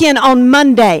walk in on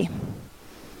Monday.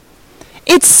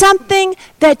 It's something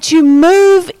that you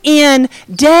move in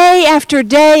day after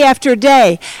day after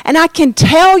day. And I can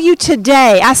tell you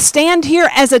today, I stand here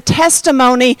as a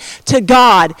testimony to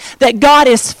God that God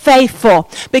is faithful,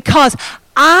 because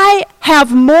I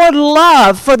have more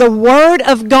love for the Word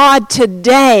of God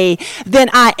today than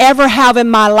I ever have in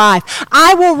my life.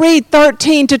 I will read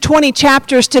 13 to 20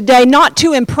 chapters today, not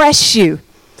to impress you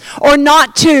or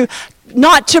not to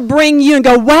bring you and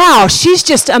go, wow, she's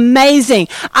just amazing.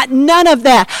 None of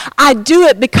that. I do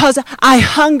it because I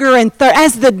hunger and thirst.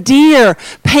 As the deer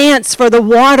pants for the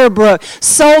water brook,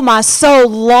 so my soul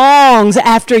longs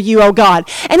after you, oh God.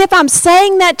 And if I'm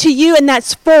saying that to you and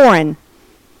that's foreign,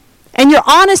 and you're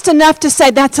honest enough to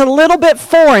say, that's a little bit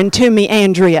foreign to me,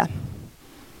 Andrea,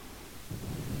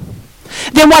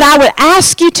 then what I would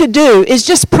ask you to do is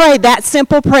just pray that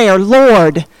simple prayer.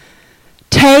 Lord,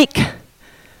 take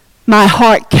my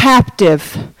heart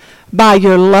captive by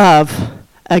your love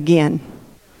again.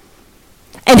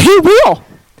 And he will.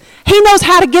 He knows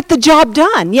how to get the job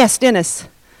done. Yes, Dennis. In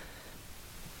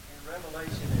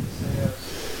Revelation it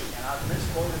says, and I've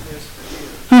misquoted this for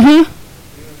you, Mm-hmm.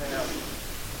 you have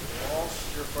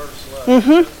lost your first love.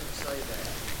 Mm-hmm. It doesn't say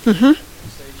that. Mm-hmm. It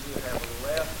says you have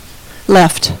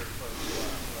Left. your first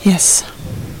love. Yes. So if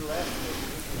you left it,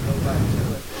 you can go back to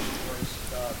it and praise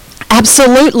God.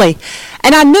 Absolutely.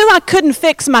 And I knew I couldn't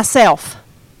fix myself.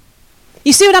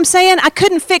 You see what I'm saying? I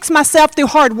couldn't fix myself through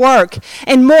hard work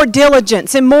and more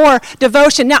diligence and more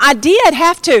devotion. Now, I did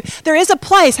have to. There is a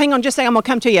place, hang on just a second, I'm going to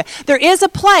come to you. There is a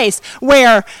place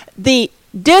where the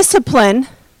discipline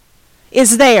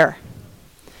is there.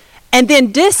 And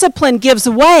then discipline gives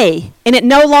way, and it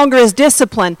no longer is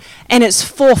discipline, and it's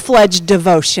full-fledged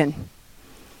devotion.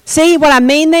 See what I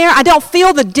mean there? I don't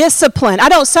feel the discipline. I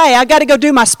don't say, I got to go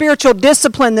do my spiritual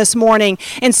discipline this morning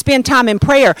and spend time in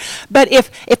prayer. But if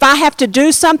I have to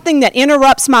do something that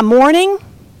interrupts my morning,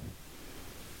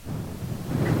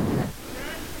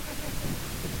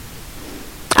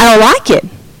 I don't like it.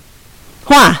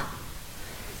 Why?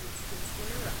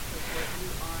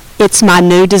 It's my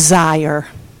new desire.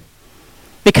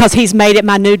 Because he's made it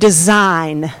my new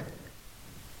design.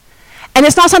 And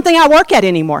it's not something I work at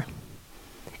anymore.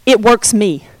 It works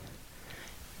me.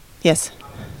 Yes. I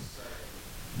would say,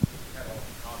 had all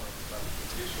the comments about the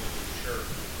tradition of the church.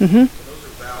 Mm-hmm. Those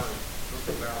are valid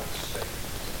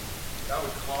statements. That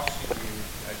would caution you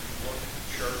as you look at the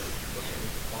church, as you look at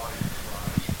the body of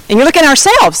Christ. And you're looking at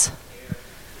ourselves. And if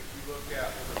you look at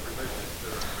other religions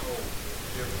that are cold,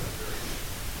 they're different,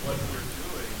 what we're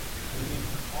doing is we need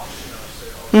to caution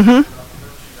ourselves, Mm-hmm. not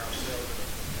putting ourselves in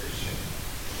a position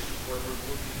where we're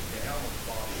looking down on the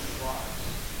body of Christ.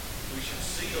 We should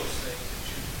see those things that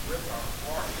should rip our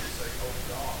heart and say, oh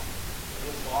God,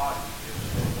 your body is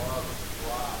the love of the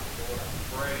bride. Lord, I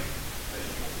pray that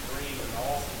you will bring an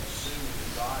all-consuming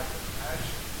desire and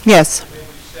passion. Yes. When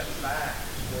we step back,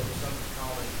 is where some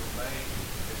comments were made,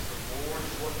 is the Lord,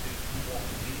 what do you want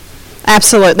me to do?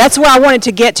 Absolutely. That's where I wanted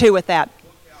to get to with that.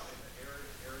 Look out in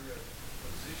the area,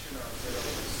 position ourselves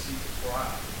to see the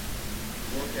bride.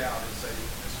 Look out and say,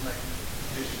 this may be the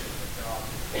position of God.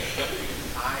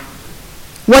 I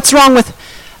What's wrong with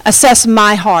assess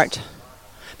my heart?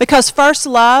 Because first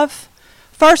love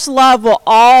will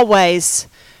always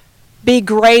be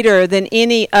greater than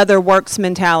any other works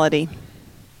mentality.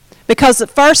 Because the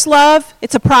first love,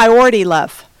 it's a priority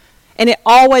love. And it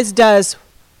always does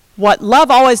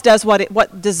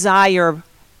what desire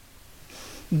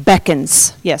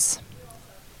beckons. Yes.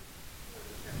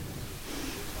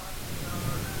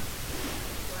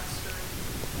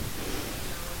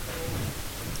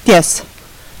 Yes.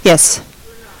 Yes.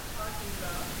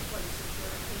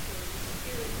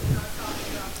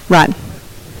 Right.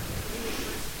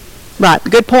 Right.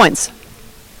 Good points.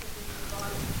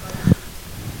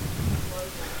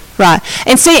 Right.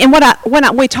 And see, and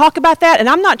when we talk about that, and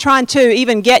I'm not trying to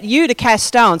even get you to cast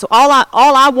stones. All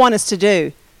I want us to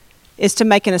do is to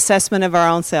make an assessment of our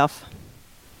own self.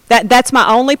 That's my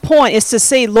only point, is to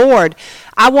see, Lord,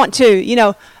 I want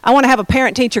to have a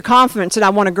parent-teacher conference, and I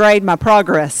want to grade my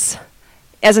progress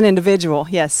as an individual.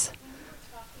 Yes. When you were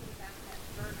talking about that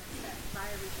furnace, that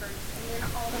fiery furnace, and then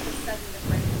all of a sudden the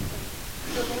breaking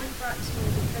thing, the Lord brought to me,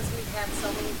 because we have so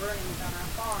many burnings on our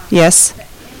farm. Yes. That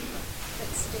ember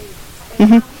that stays. Mhm. And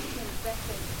how we can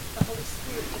beckon the Holy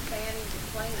Spirit to fan into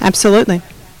flame. Absolutely. Back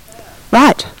up.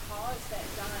 Right. Cause that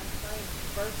dying flame to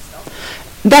burst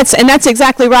open. That's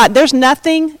exactly right. There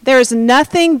is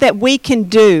nothing that we can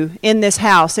do in this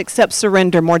house except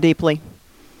surrender more deeply.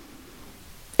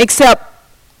 Except,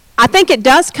 I think it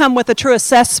does come with a true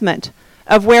assessment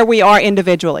of where we are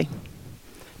individually.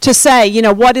 To say,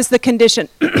 what is the condition,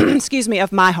 excuse me,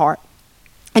 of my heart?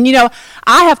 And you know,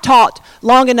 I have taught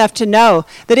long enough to know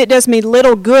that it does me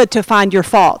little good to find your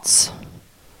faults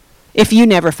if you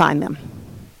never find them.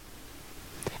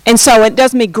 And so it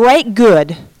does me great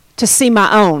good to see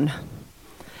my own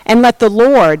and let the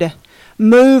Lord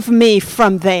move me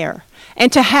from there,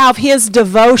 and to have his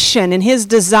devotion and his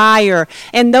desire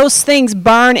and those things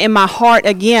burn in my heart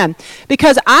again.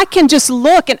 Because I can just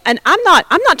look, and I'm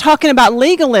not talking about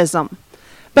legalism,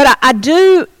 but I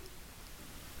do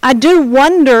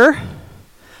wonder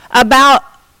about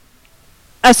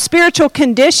a spiritual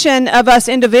condition of us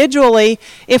individually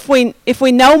if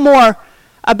we know more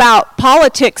about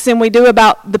politics than we do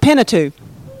about the Pentateuch.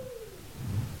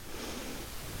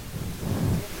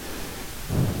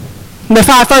 The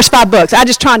first five books. I'm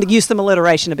just trying to use some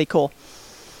alliteration to be cool.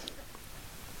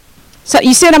 So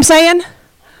you see what I'm saying?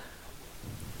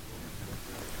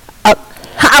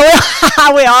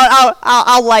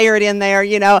 I'll layer it in there.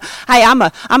 You know, hey, I'm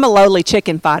a lowly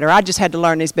chicken fighter. I just had to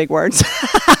learn these big words.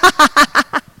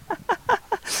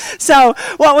 So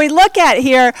what we look at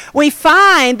here, we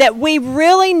find that we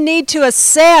really need to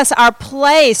assess our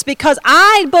place, because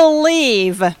I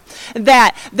believe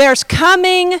that there's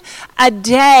coming a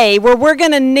day where we're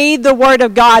going to need the Word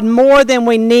of God more than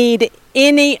we need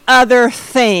any other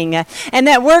thing, and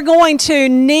that we're going to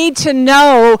need to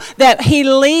know that he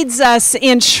leads us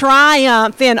in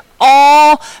triumph in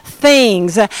all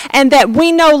things, and that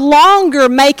we no longer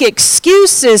make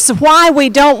excuses why we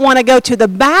don't want to go to the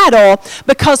battle,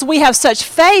 because we have such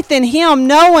faith in him,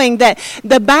 knowing that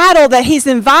the battle that he's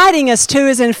inviting us to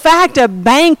is in fact a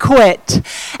banquet.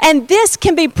 And this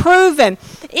can be proven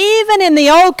even in the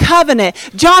old covenant,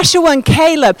 Joshua and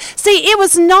Caleb. See, it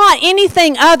was not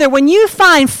anything other. When you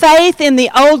find faith in the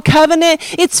old covenant,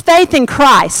 it's faith in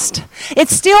Christ.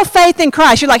 It's still faith in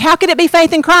Christ. You're like, how could it be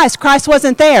faith in Christ? Christ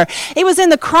wasn't there. It was in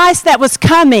the Christ that was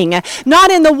coming, not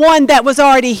in the one that was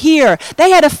already here.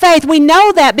 They had a faith. We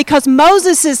know that because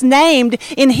Moses is named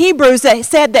in Hebrews that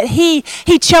said that he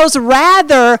chose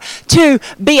rather to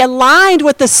be aligned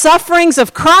with the sufferings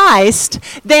of Christ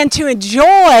than to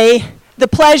enjoy the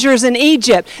pleasures in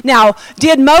Egypt. Now,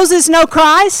 did Moses know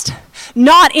Christ?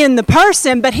 Not in the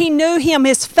person, but he knew him,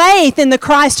 his faith in the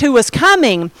Christ who was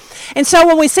coming. And so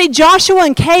when we see Joshua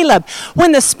and Caleb,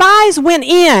 when the spies went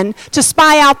in to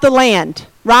spy out the land,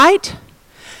 right?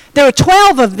 There were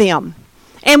 12 of them.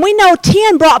 And we know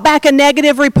 10 brought back a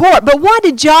negative report. But what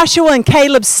did Joshua and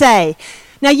Caleb say?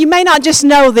 Now, you may not just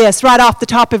know this right off the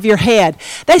top of your head.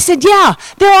 They said, yeah,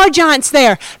 there are giants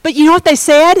there. But you know what they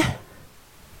said?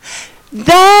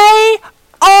 They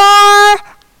are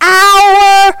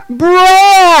our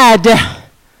bread.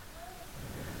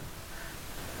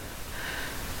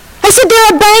 They said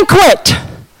they're a banquet.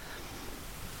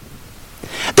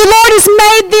 The Lord has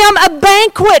made them a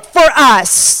banquet for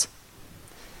us.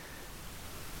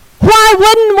 Why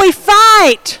wouldn't we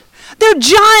fight? They're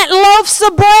giant loaves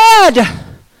of bread,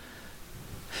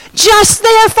 just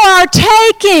there for our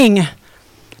taking.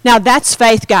 Now that's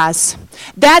faith, guys.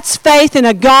 That's faith in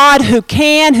a God who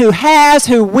can, who has,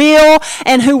 who will,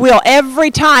 and who will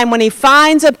every time when he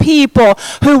finds a people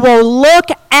who will look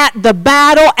at the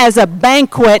battle as a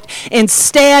banquet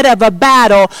instead of a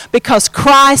battle, because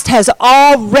Christ has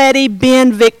already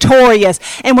been victorious.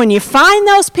 And when you find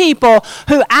those people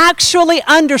who actually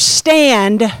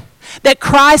understand that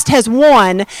Christ has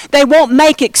won, they won't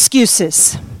make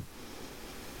excuses.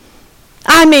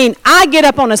 I mean, I get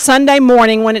up on a Sunday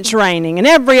morning when it's raining, and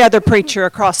every other preacher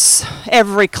across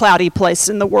every cloudy place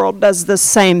in the world does the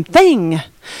same thing.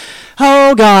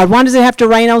 Oh, God, why does it have to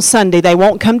rain on Sunday? They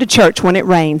won't come to church when it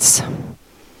rains.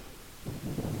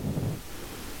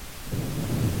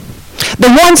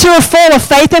 The ones who are full of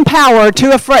faith and power are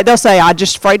too afraid. They'll say, I'm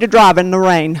just afraid to drive in the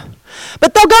rain.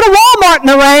 But they'll go to Walmart in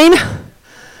the rain.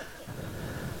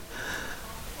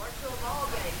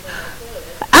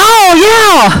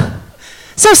 Oh, yeah.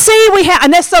 So see, we have,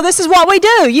 and this is what we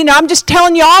do. You know, I'm just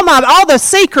telling you all the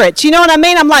secrets. You know what I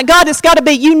mean? I'm like, God, it's got to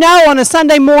be, on a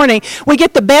Sunday morning, we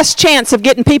get the best chance of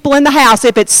getting people in the house.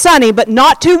 If it's sunny but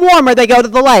not too warm, or they go to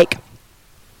the lake.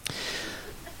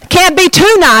 Can't be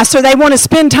too nice, or they want to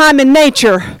spend time in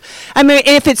nature. I mean,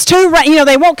 if it's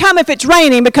they won't come if it's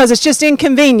raining because it's just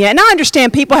inconvenient. And I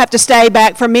understand people have to stay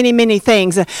back for many, many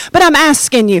things. But I'm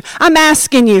asking you,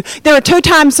 there are two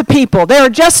types of people. There are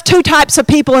just two types of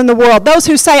people in the world. Those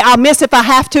who say, I'll miss if I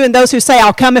have to, and those who say,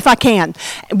 I'll come if I can.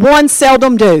 One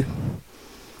seldom do,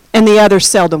 and the other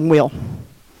seldom will.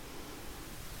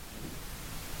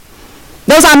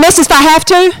 Those I miss if I have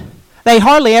to, they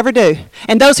hardly ever do.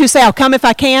 And those who say, I'll come if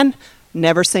I can,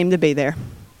 never seem to be there.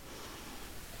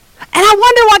 And I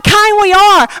wonder what kind we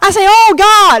are. I say,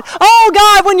 oh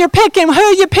God, when you're picking, who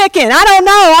you picking? I don't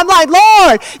know. I'm like,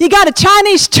 Lord, you got a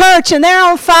Chinese church and they're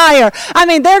on fire. I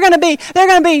mean, they're going to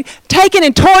be taken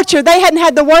and tortured. They hadn't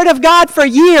had the Word of God for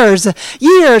years.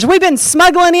 We've been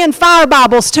smuggling in fire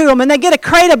Bibles to them, and they get a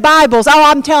crate of Bibles. Oh,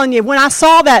 I'm telling you, when I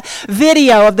saw that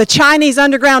video of the Chinese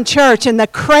underground church and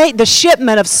the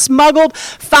shipment of smuggled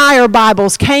fire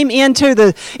Bibles came into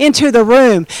the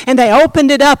room, and they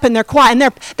opened it up, and they're quiet, and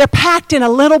they're packed in a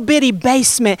little bitty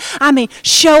basement. I mean,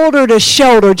 shoulder to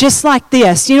shoulder, just like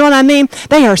this. You know what I mean?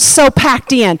 They are so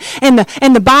packed in, and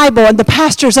the Bible, and the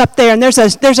pastor's up there, and there's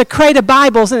a crate of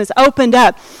Bibles, and it's opened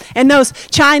up, and those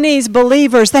Chinese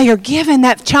believers, they are given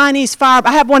that Chinese fire.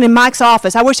 I have one in Mike's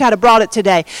office. I wish I had brought it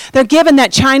today. They're given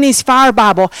that Chinese fire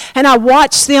Bible, and I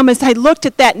watched them as they looked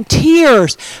at that, and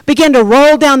tears began to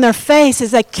roll down their face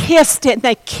as they kissed it, and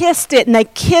they kissed it, and they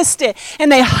kissed it,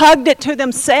 and they hugged it to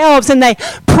themselves, and they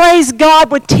praised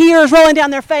God with tears rolling down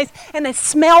their face, and they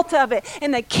smelt of it,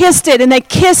 and they kissed it, and they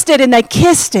kissed it, and they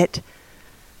kissed it.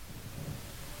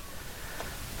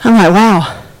 I'm like,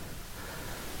 wow.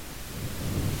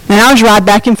 And I was riding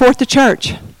back and forth to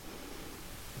church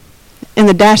in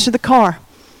the dash of the car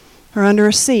or under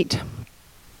a seat. Isn't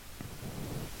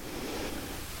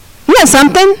that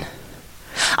something?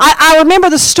 I remember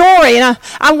the story, and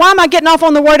why am I getting off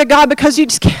on the Word of God? Because you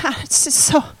just can't, it's just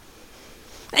so.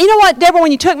 You know what, Deborah,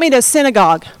 when you took me to a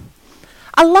synagogue,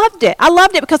 I loved it. I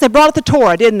loved it because they brought out the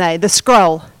Torah, didn't they? The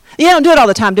scroll. You don't do it all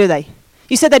the time, do they?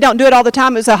 You said they don't do it all the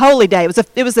time. It was a holy day.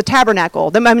 It was the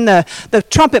tabernacle. The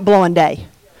trumpet blowing day.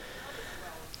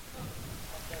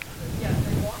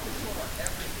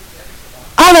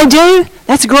 Oh, they do?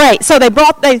 That's great. So they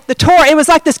brought the Torah. It was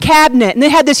like this cabinet, and they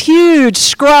had this huge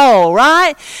scroll,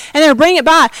 right? And they would bring it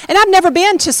by. And I've never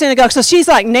been to synagogue, so she's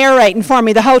like narrating for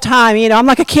me the whole time. You know, I'm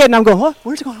like a kid, and I'm going, what?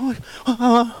 Where's it going?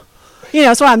 You know,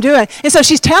 that's what I'm doing. And so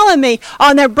she's telling me,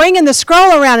 and they're bringing the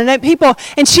scroll around,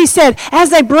 and she said, as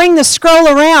they bring the scroll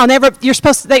around,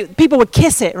 people would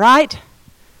kiss it, right?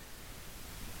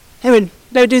 They would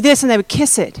do this, and they would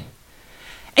kiss it.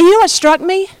 And you know what struck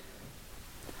me?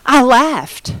 I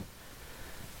laughed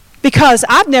because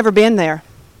I've never been there.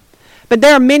 But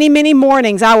there are many, many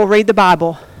mornings I will read the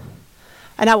Bible,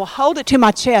 and I will hold it to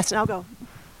my chest, and I'll go,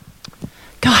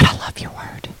 God, I love your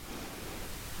word.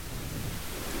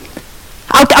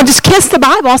 I'll just kiss the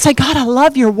Bible. I'll say, God, I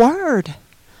love your word.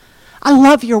 I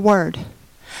love your word.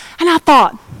 And I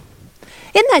thought,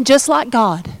 isn't that just like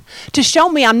God? To show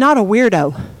me I'm not a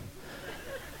weirdo.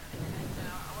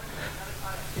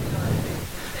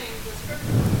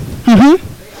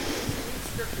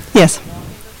 Mm-hmm. Yes.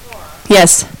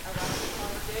 Yes.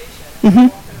 Mm-hmm.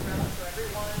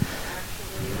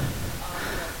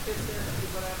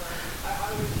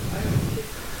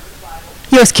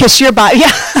 You always kiss your Bible.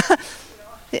 Yeah.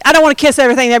 I don't want to kiss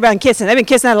everything everybody's kissing. They've been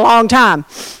kissing that a long time.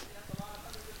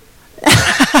 But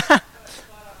another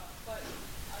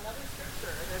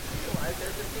scripture that you realize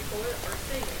there's the people are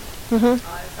singing,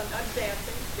 sometimes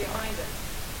dancing behind it.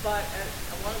 But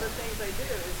one of the things they do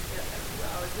is,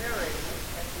 I was narrating,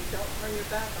 and you don't turn your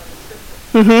back on the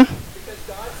scripture. Because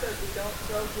God says we don't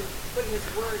put His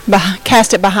word.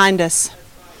 Cast it behind us. That's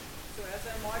right. So as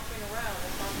they're marching around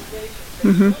in congregation, they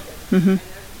look at it,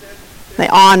 and They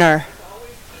honor.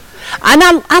 And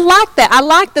I like that. I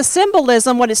like the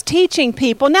symbolism, what it's teaching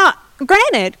people. Now,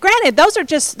 granted, those are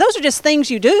just things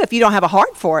you do if you don't have a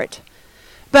heart for it.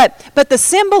 But the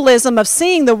symbolism of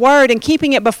seeing the word and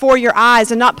keeping it before your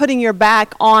eyes and not putting your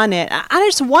back on it. I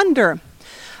just wonder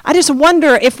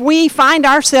if we find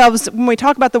ourselves, when we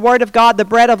talk about the word of God, the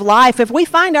bread of life, if we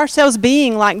find ourselves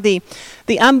being like the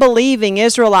unbelieving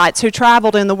Israelites who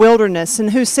traveled in the wilderness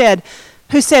and who said,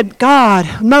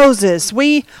 God, Moses,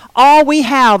 all we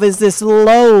have is this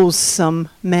loathsome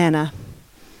manna.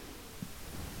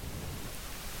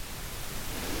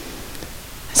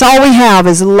 So all we have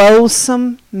is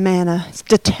loathsome manna. It's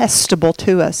detestable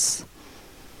to us.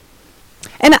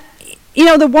 And,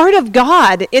 the Word of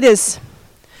God, it's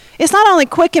not only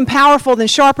quick and powerful and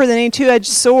sharper than any two-edged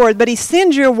sword, but He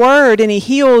sends your Word and He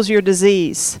heals your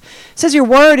disease. It says your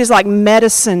Word is like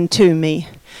medicine to me.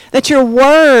 That your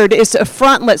word is a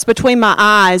frontlets between my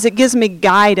eyes. It gives me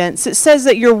guidance. It says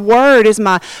that your word is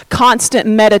my constant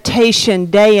meditation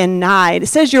day and night. It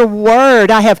says your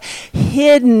word I have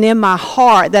hidden in my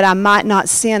heart that I might not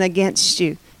sin against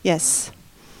you. Yes.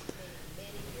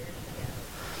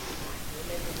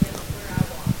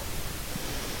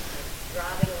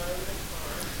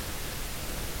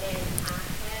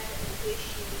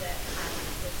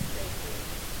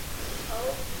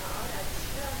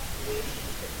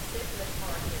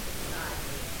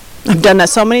 I've done that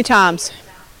so many times.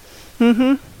 Mm-hmm.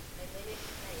 And then it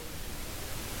came.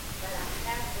 But I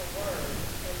have the word,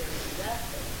 and there's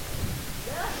nothing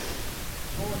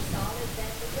more solid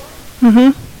than the word. Mm-hmm.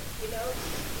 You know,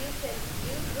 you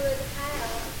could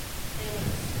have an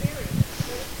experience,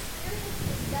 but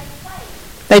experiences stay away.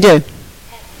 They do. But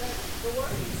the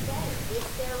word is there.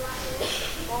 It's there right now.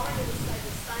 Tomorrow it will say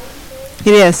the same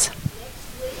thing. It is.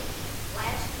 Next week,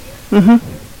 last year, Mm-hmm.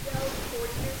 years ago, 4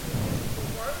 years ago, the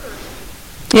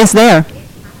word, It's there.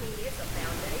 it's a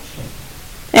foundation.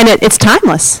 And it's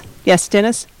timeless. Yes,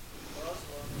 Dennis? Muslims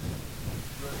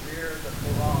revere the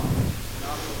Quran,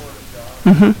 not the Word of God.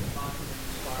 Mm-hmm. It's not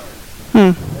inspired.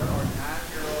 Hmm. There are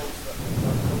 9-year-olds that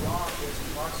the Quran is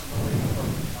approximately from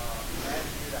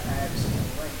Matthew to Acts in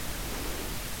length.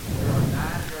 There are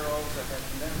 9-year-olds that have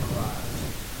memorized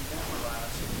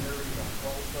nearly the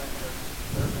whole thing.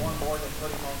 There's one boy that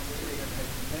put him on TV and has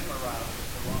memorized the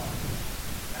Quran.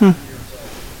 9 years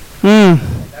old. Mm.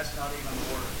 And that's not even the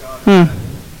Word of God. Hmm.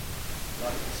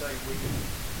 Like you say, we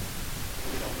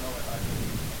don't know it like we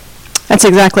do. That's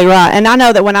exactly right. And I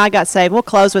know that when I got saved, we'll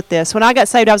close with this. When I got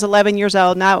saved, I was 11 years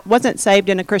old, and I wasn't saved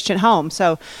in a Christian home.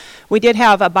 So we did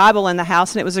have a Bible in the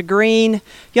house, and it was a green,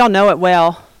 y'all know it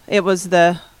well. It was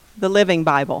the Living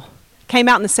Bible. Came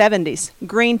out in the 70s,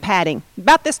 green padding,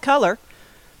 about this color.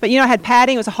 But you know, it had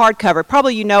padding, it was a hardcover.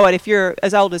 Probably you know it if you're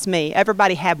as old as me.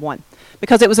 Everybody had one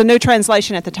because it was a new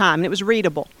translation at the time, and it was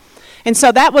readable. And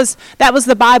so that was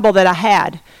the Bible that I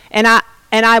had. And I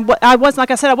was,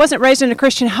 like I said, I wasn't raised in a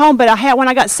Christian home, but when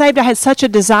I got saved, I had such a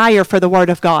desire for the Word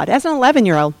of God. As an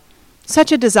 11-year-old,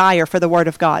 such a desire for the Word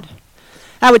of God.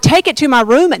 I would take it to my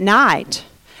room at night,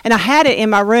 and I had it in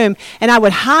my room, and I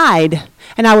would hide,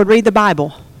 and I would read the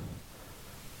Bible.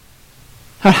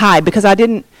 I would hide because I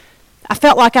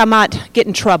felt like I might get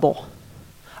in trouble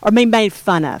or be made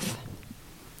fun of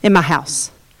in my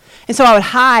house. And so I would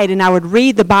hide and I would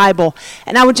read the Bible,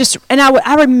 and I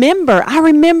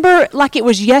remember like it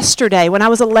was yesterday when I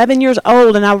was 11 years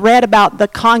old and I read about the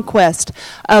conquest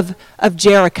of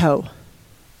Jericho.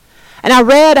 And I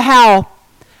read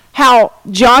how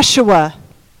Joshua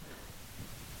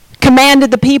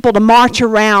commanded the people to march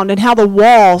around and how the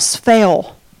walls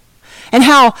fell. And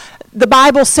how the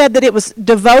Bible said that it was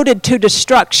devoted to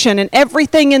destruction, and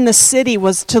everything in the city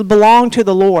was to belong to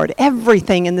the Lord.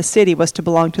 Everything in the city was to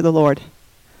belong to the Lord.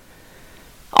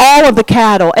 All of the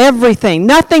cattle, everything.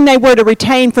 Nothing they were to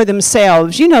retain for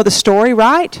themselves. You know the story,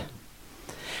 right?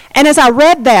 And as I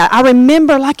read that, I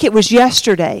remember like it was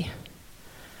yesterday.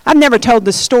 I've never told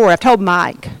this story. I've told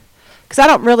Mike because I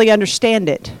don't really understand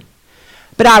it.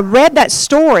 But I read that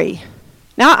story.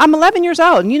 Now, I'm 11 years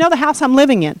old, and you know the house I'm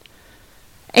living in.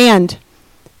 And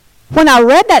when I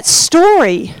read that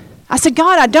story, I said,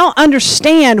 God, I don't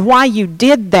understand why you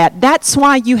did that. That's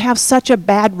why you have such a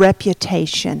bad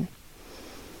reputation.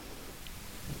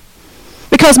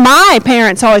 Because my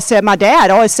dad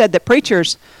always said that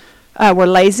preachers were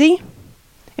lazy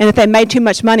and that they made too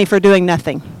much money for doing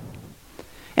nothing.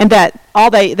 And that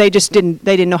they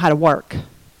didn't know how to work.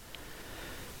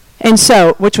 And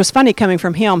so, which was funny coming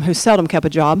from him who seldom kept a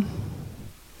job.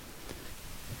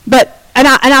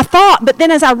 And I thought, but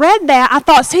then as I read that, I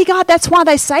thought, see, God, that's why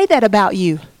they say that about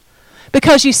you.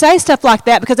 Because you say stuff like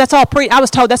that, because that's all I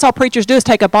was told that's all preachers do is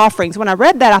take up offerings. When I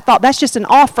read that, I thought that's just an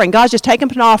offering. God's just taking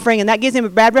up an offering, and that gives him a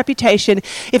bad reputation.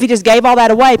 If he just gave all that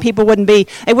away,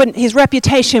 his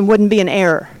reputation wouldn't be in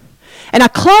error. And I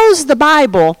closed the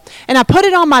Bible, and I put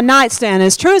it on my nightstand.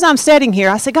 As true as I'm sitting here,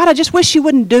 I said, God, I just wish you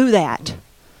wouldn't do that.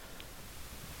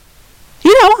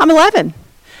 You know, I'm 11.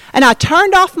 And I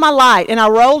turned off my light, and I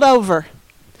rolled over.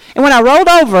 And when I rolled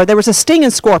over, there was a stinging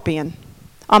scorpion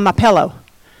on my pillow.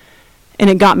 And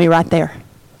it got me right there.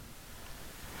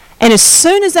 And as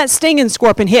soon as that stinging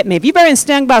scorpion hit me, if you've ever been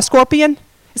stung by a scorpion,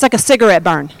 it's like a cigarette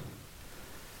burn.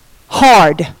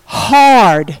 Hard.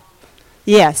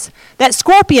 Yes. That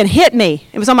scorpion hit me.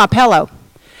 It was on my pillow.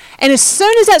 And as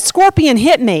soon as that scorpion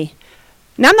hit me,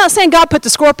 now I'm not saying God put the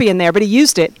scorpion there, but he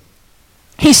used it.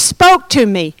 He spoke to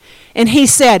me. And he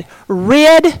said,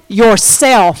 rid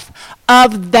yourself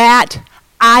of that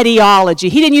ideology.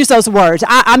 He didn't use those words.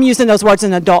 I'm using those words as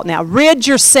an adult now. Rid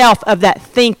yourself of that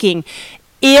thinking.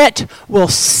 It will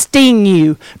sting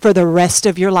you for the rest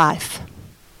of your life.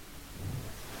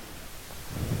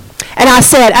 And I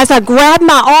said, as I grabbed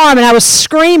my arm and I was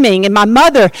screaming, and my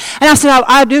mother, and I said,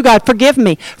 I do, God, forgive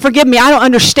me. Forgive me. I don't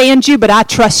understand you, but I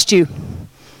trust you.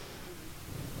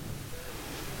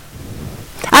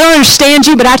 I don't understand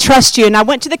you, but I trust you. And I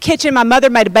went to the kitchen. My mother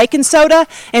made a baking soda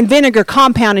and vinegar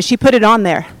compound, and she put it on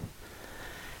there.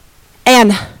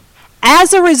 And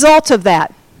as a result of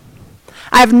that,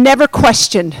 I've never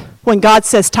questioned when God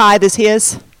says tithe is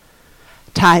his.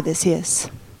 tithe is his.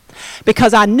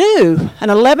 Because I knew an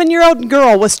 11-year-old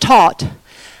girl was taught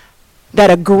that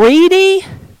a greedy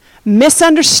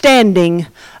misunderstanding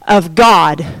of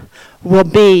God will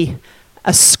be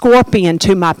a scorpion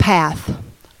to my path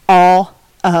all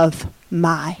of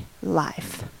my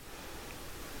life.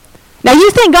 Now,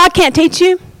 you think God can't teach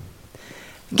you?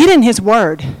 Get in his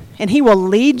word, and he will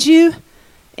lead you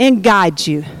and guide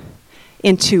you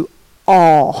into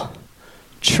all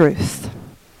truth.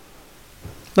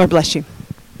 Lord bless you.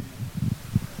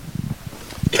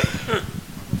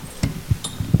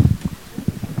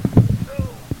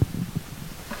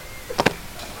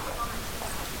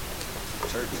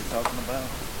 Church you're talking about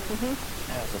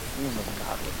has a form of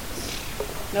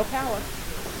godliness. No power.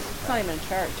 It's not even a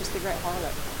church, it's the great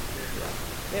harlot.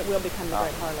 It will become the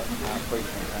great harlot. I preach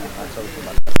one time, I told you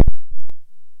about that.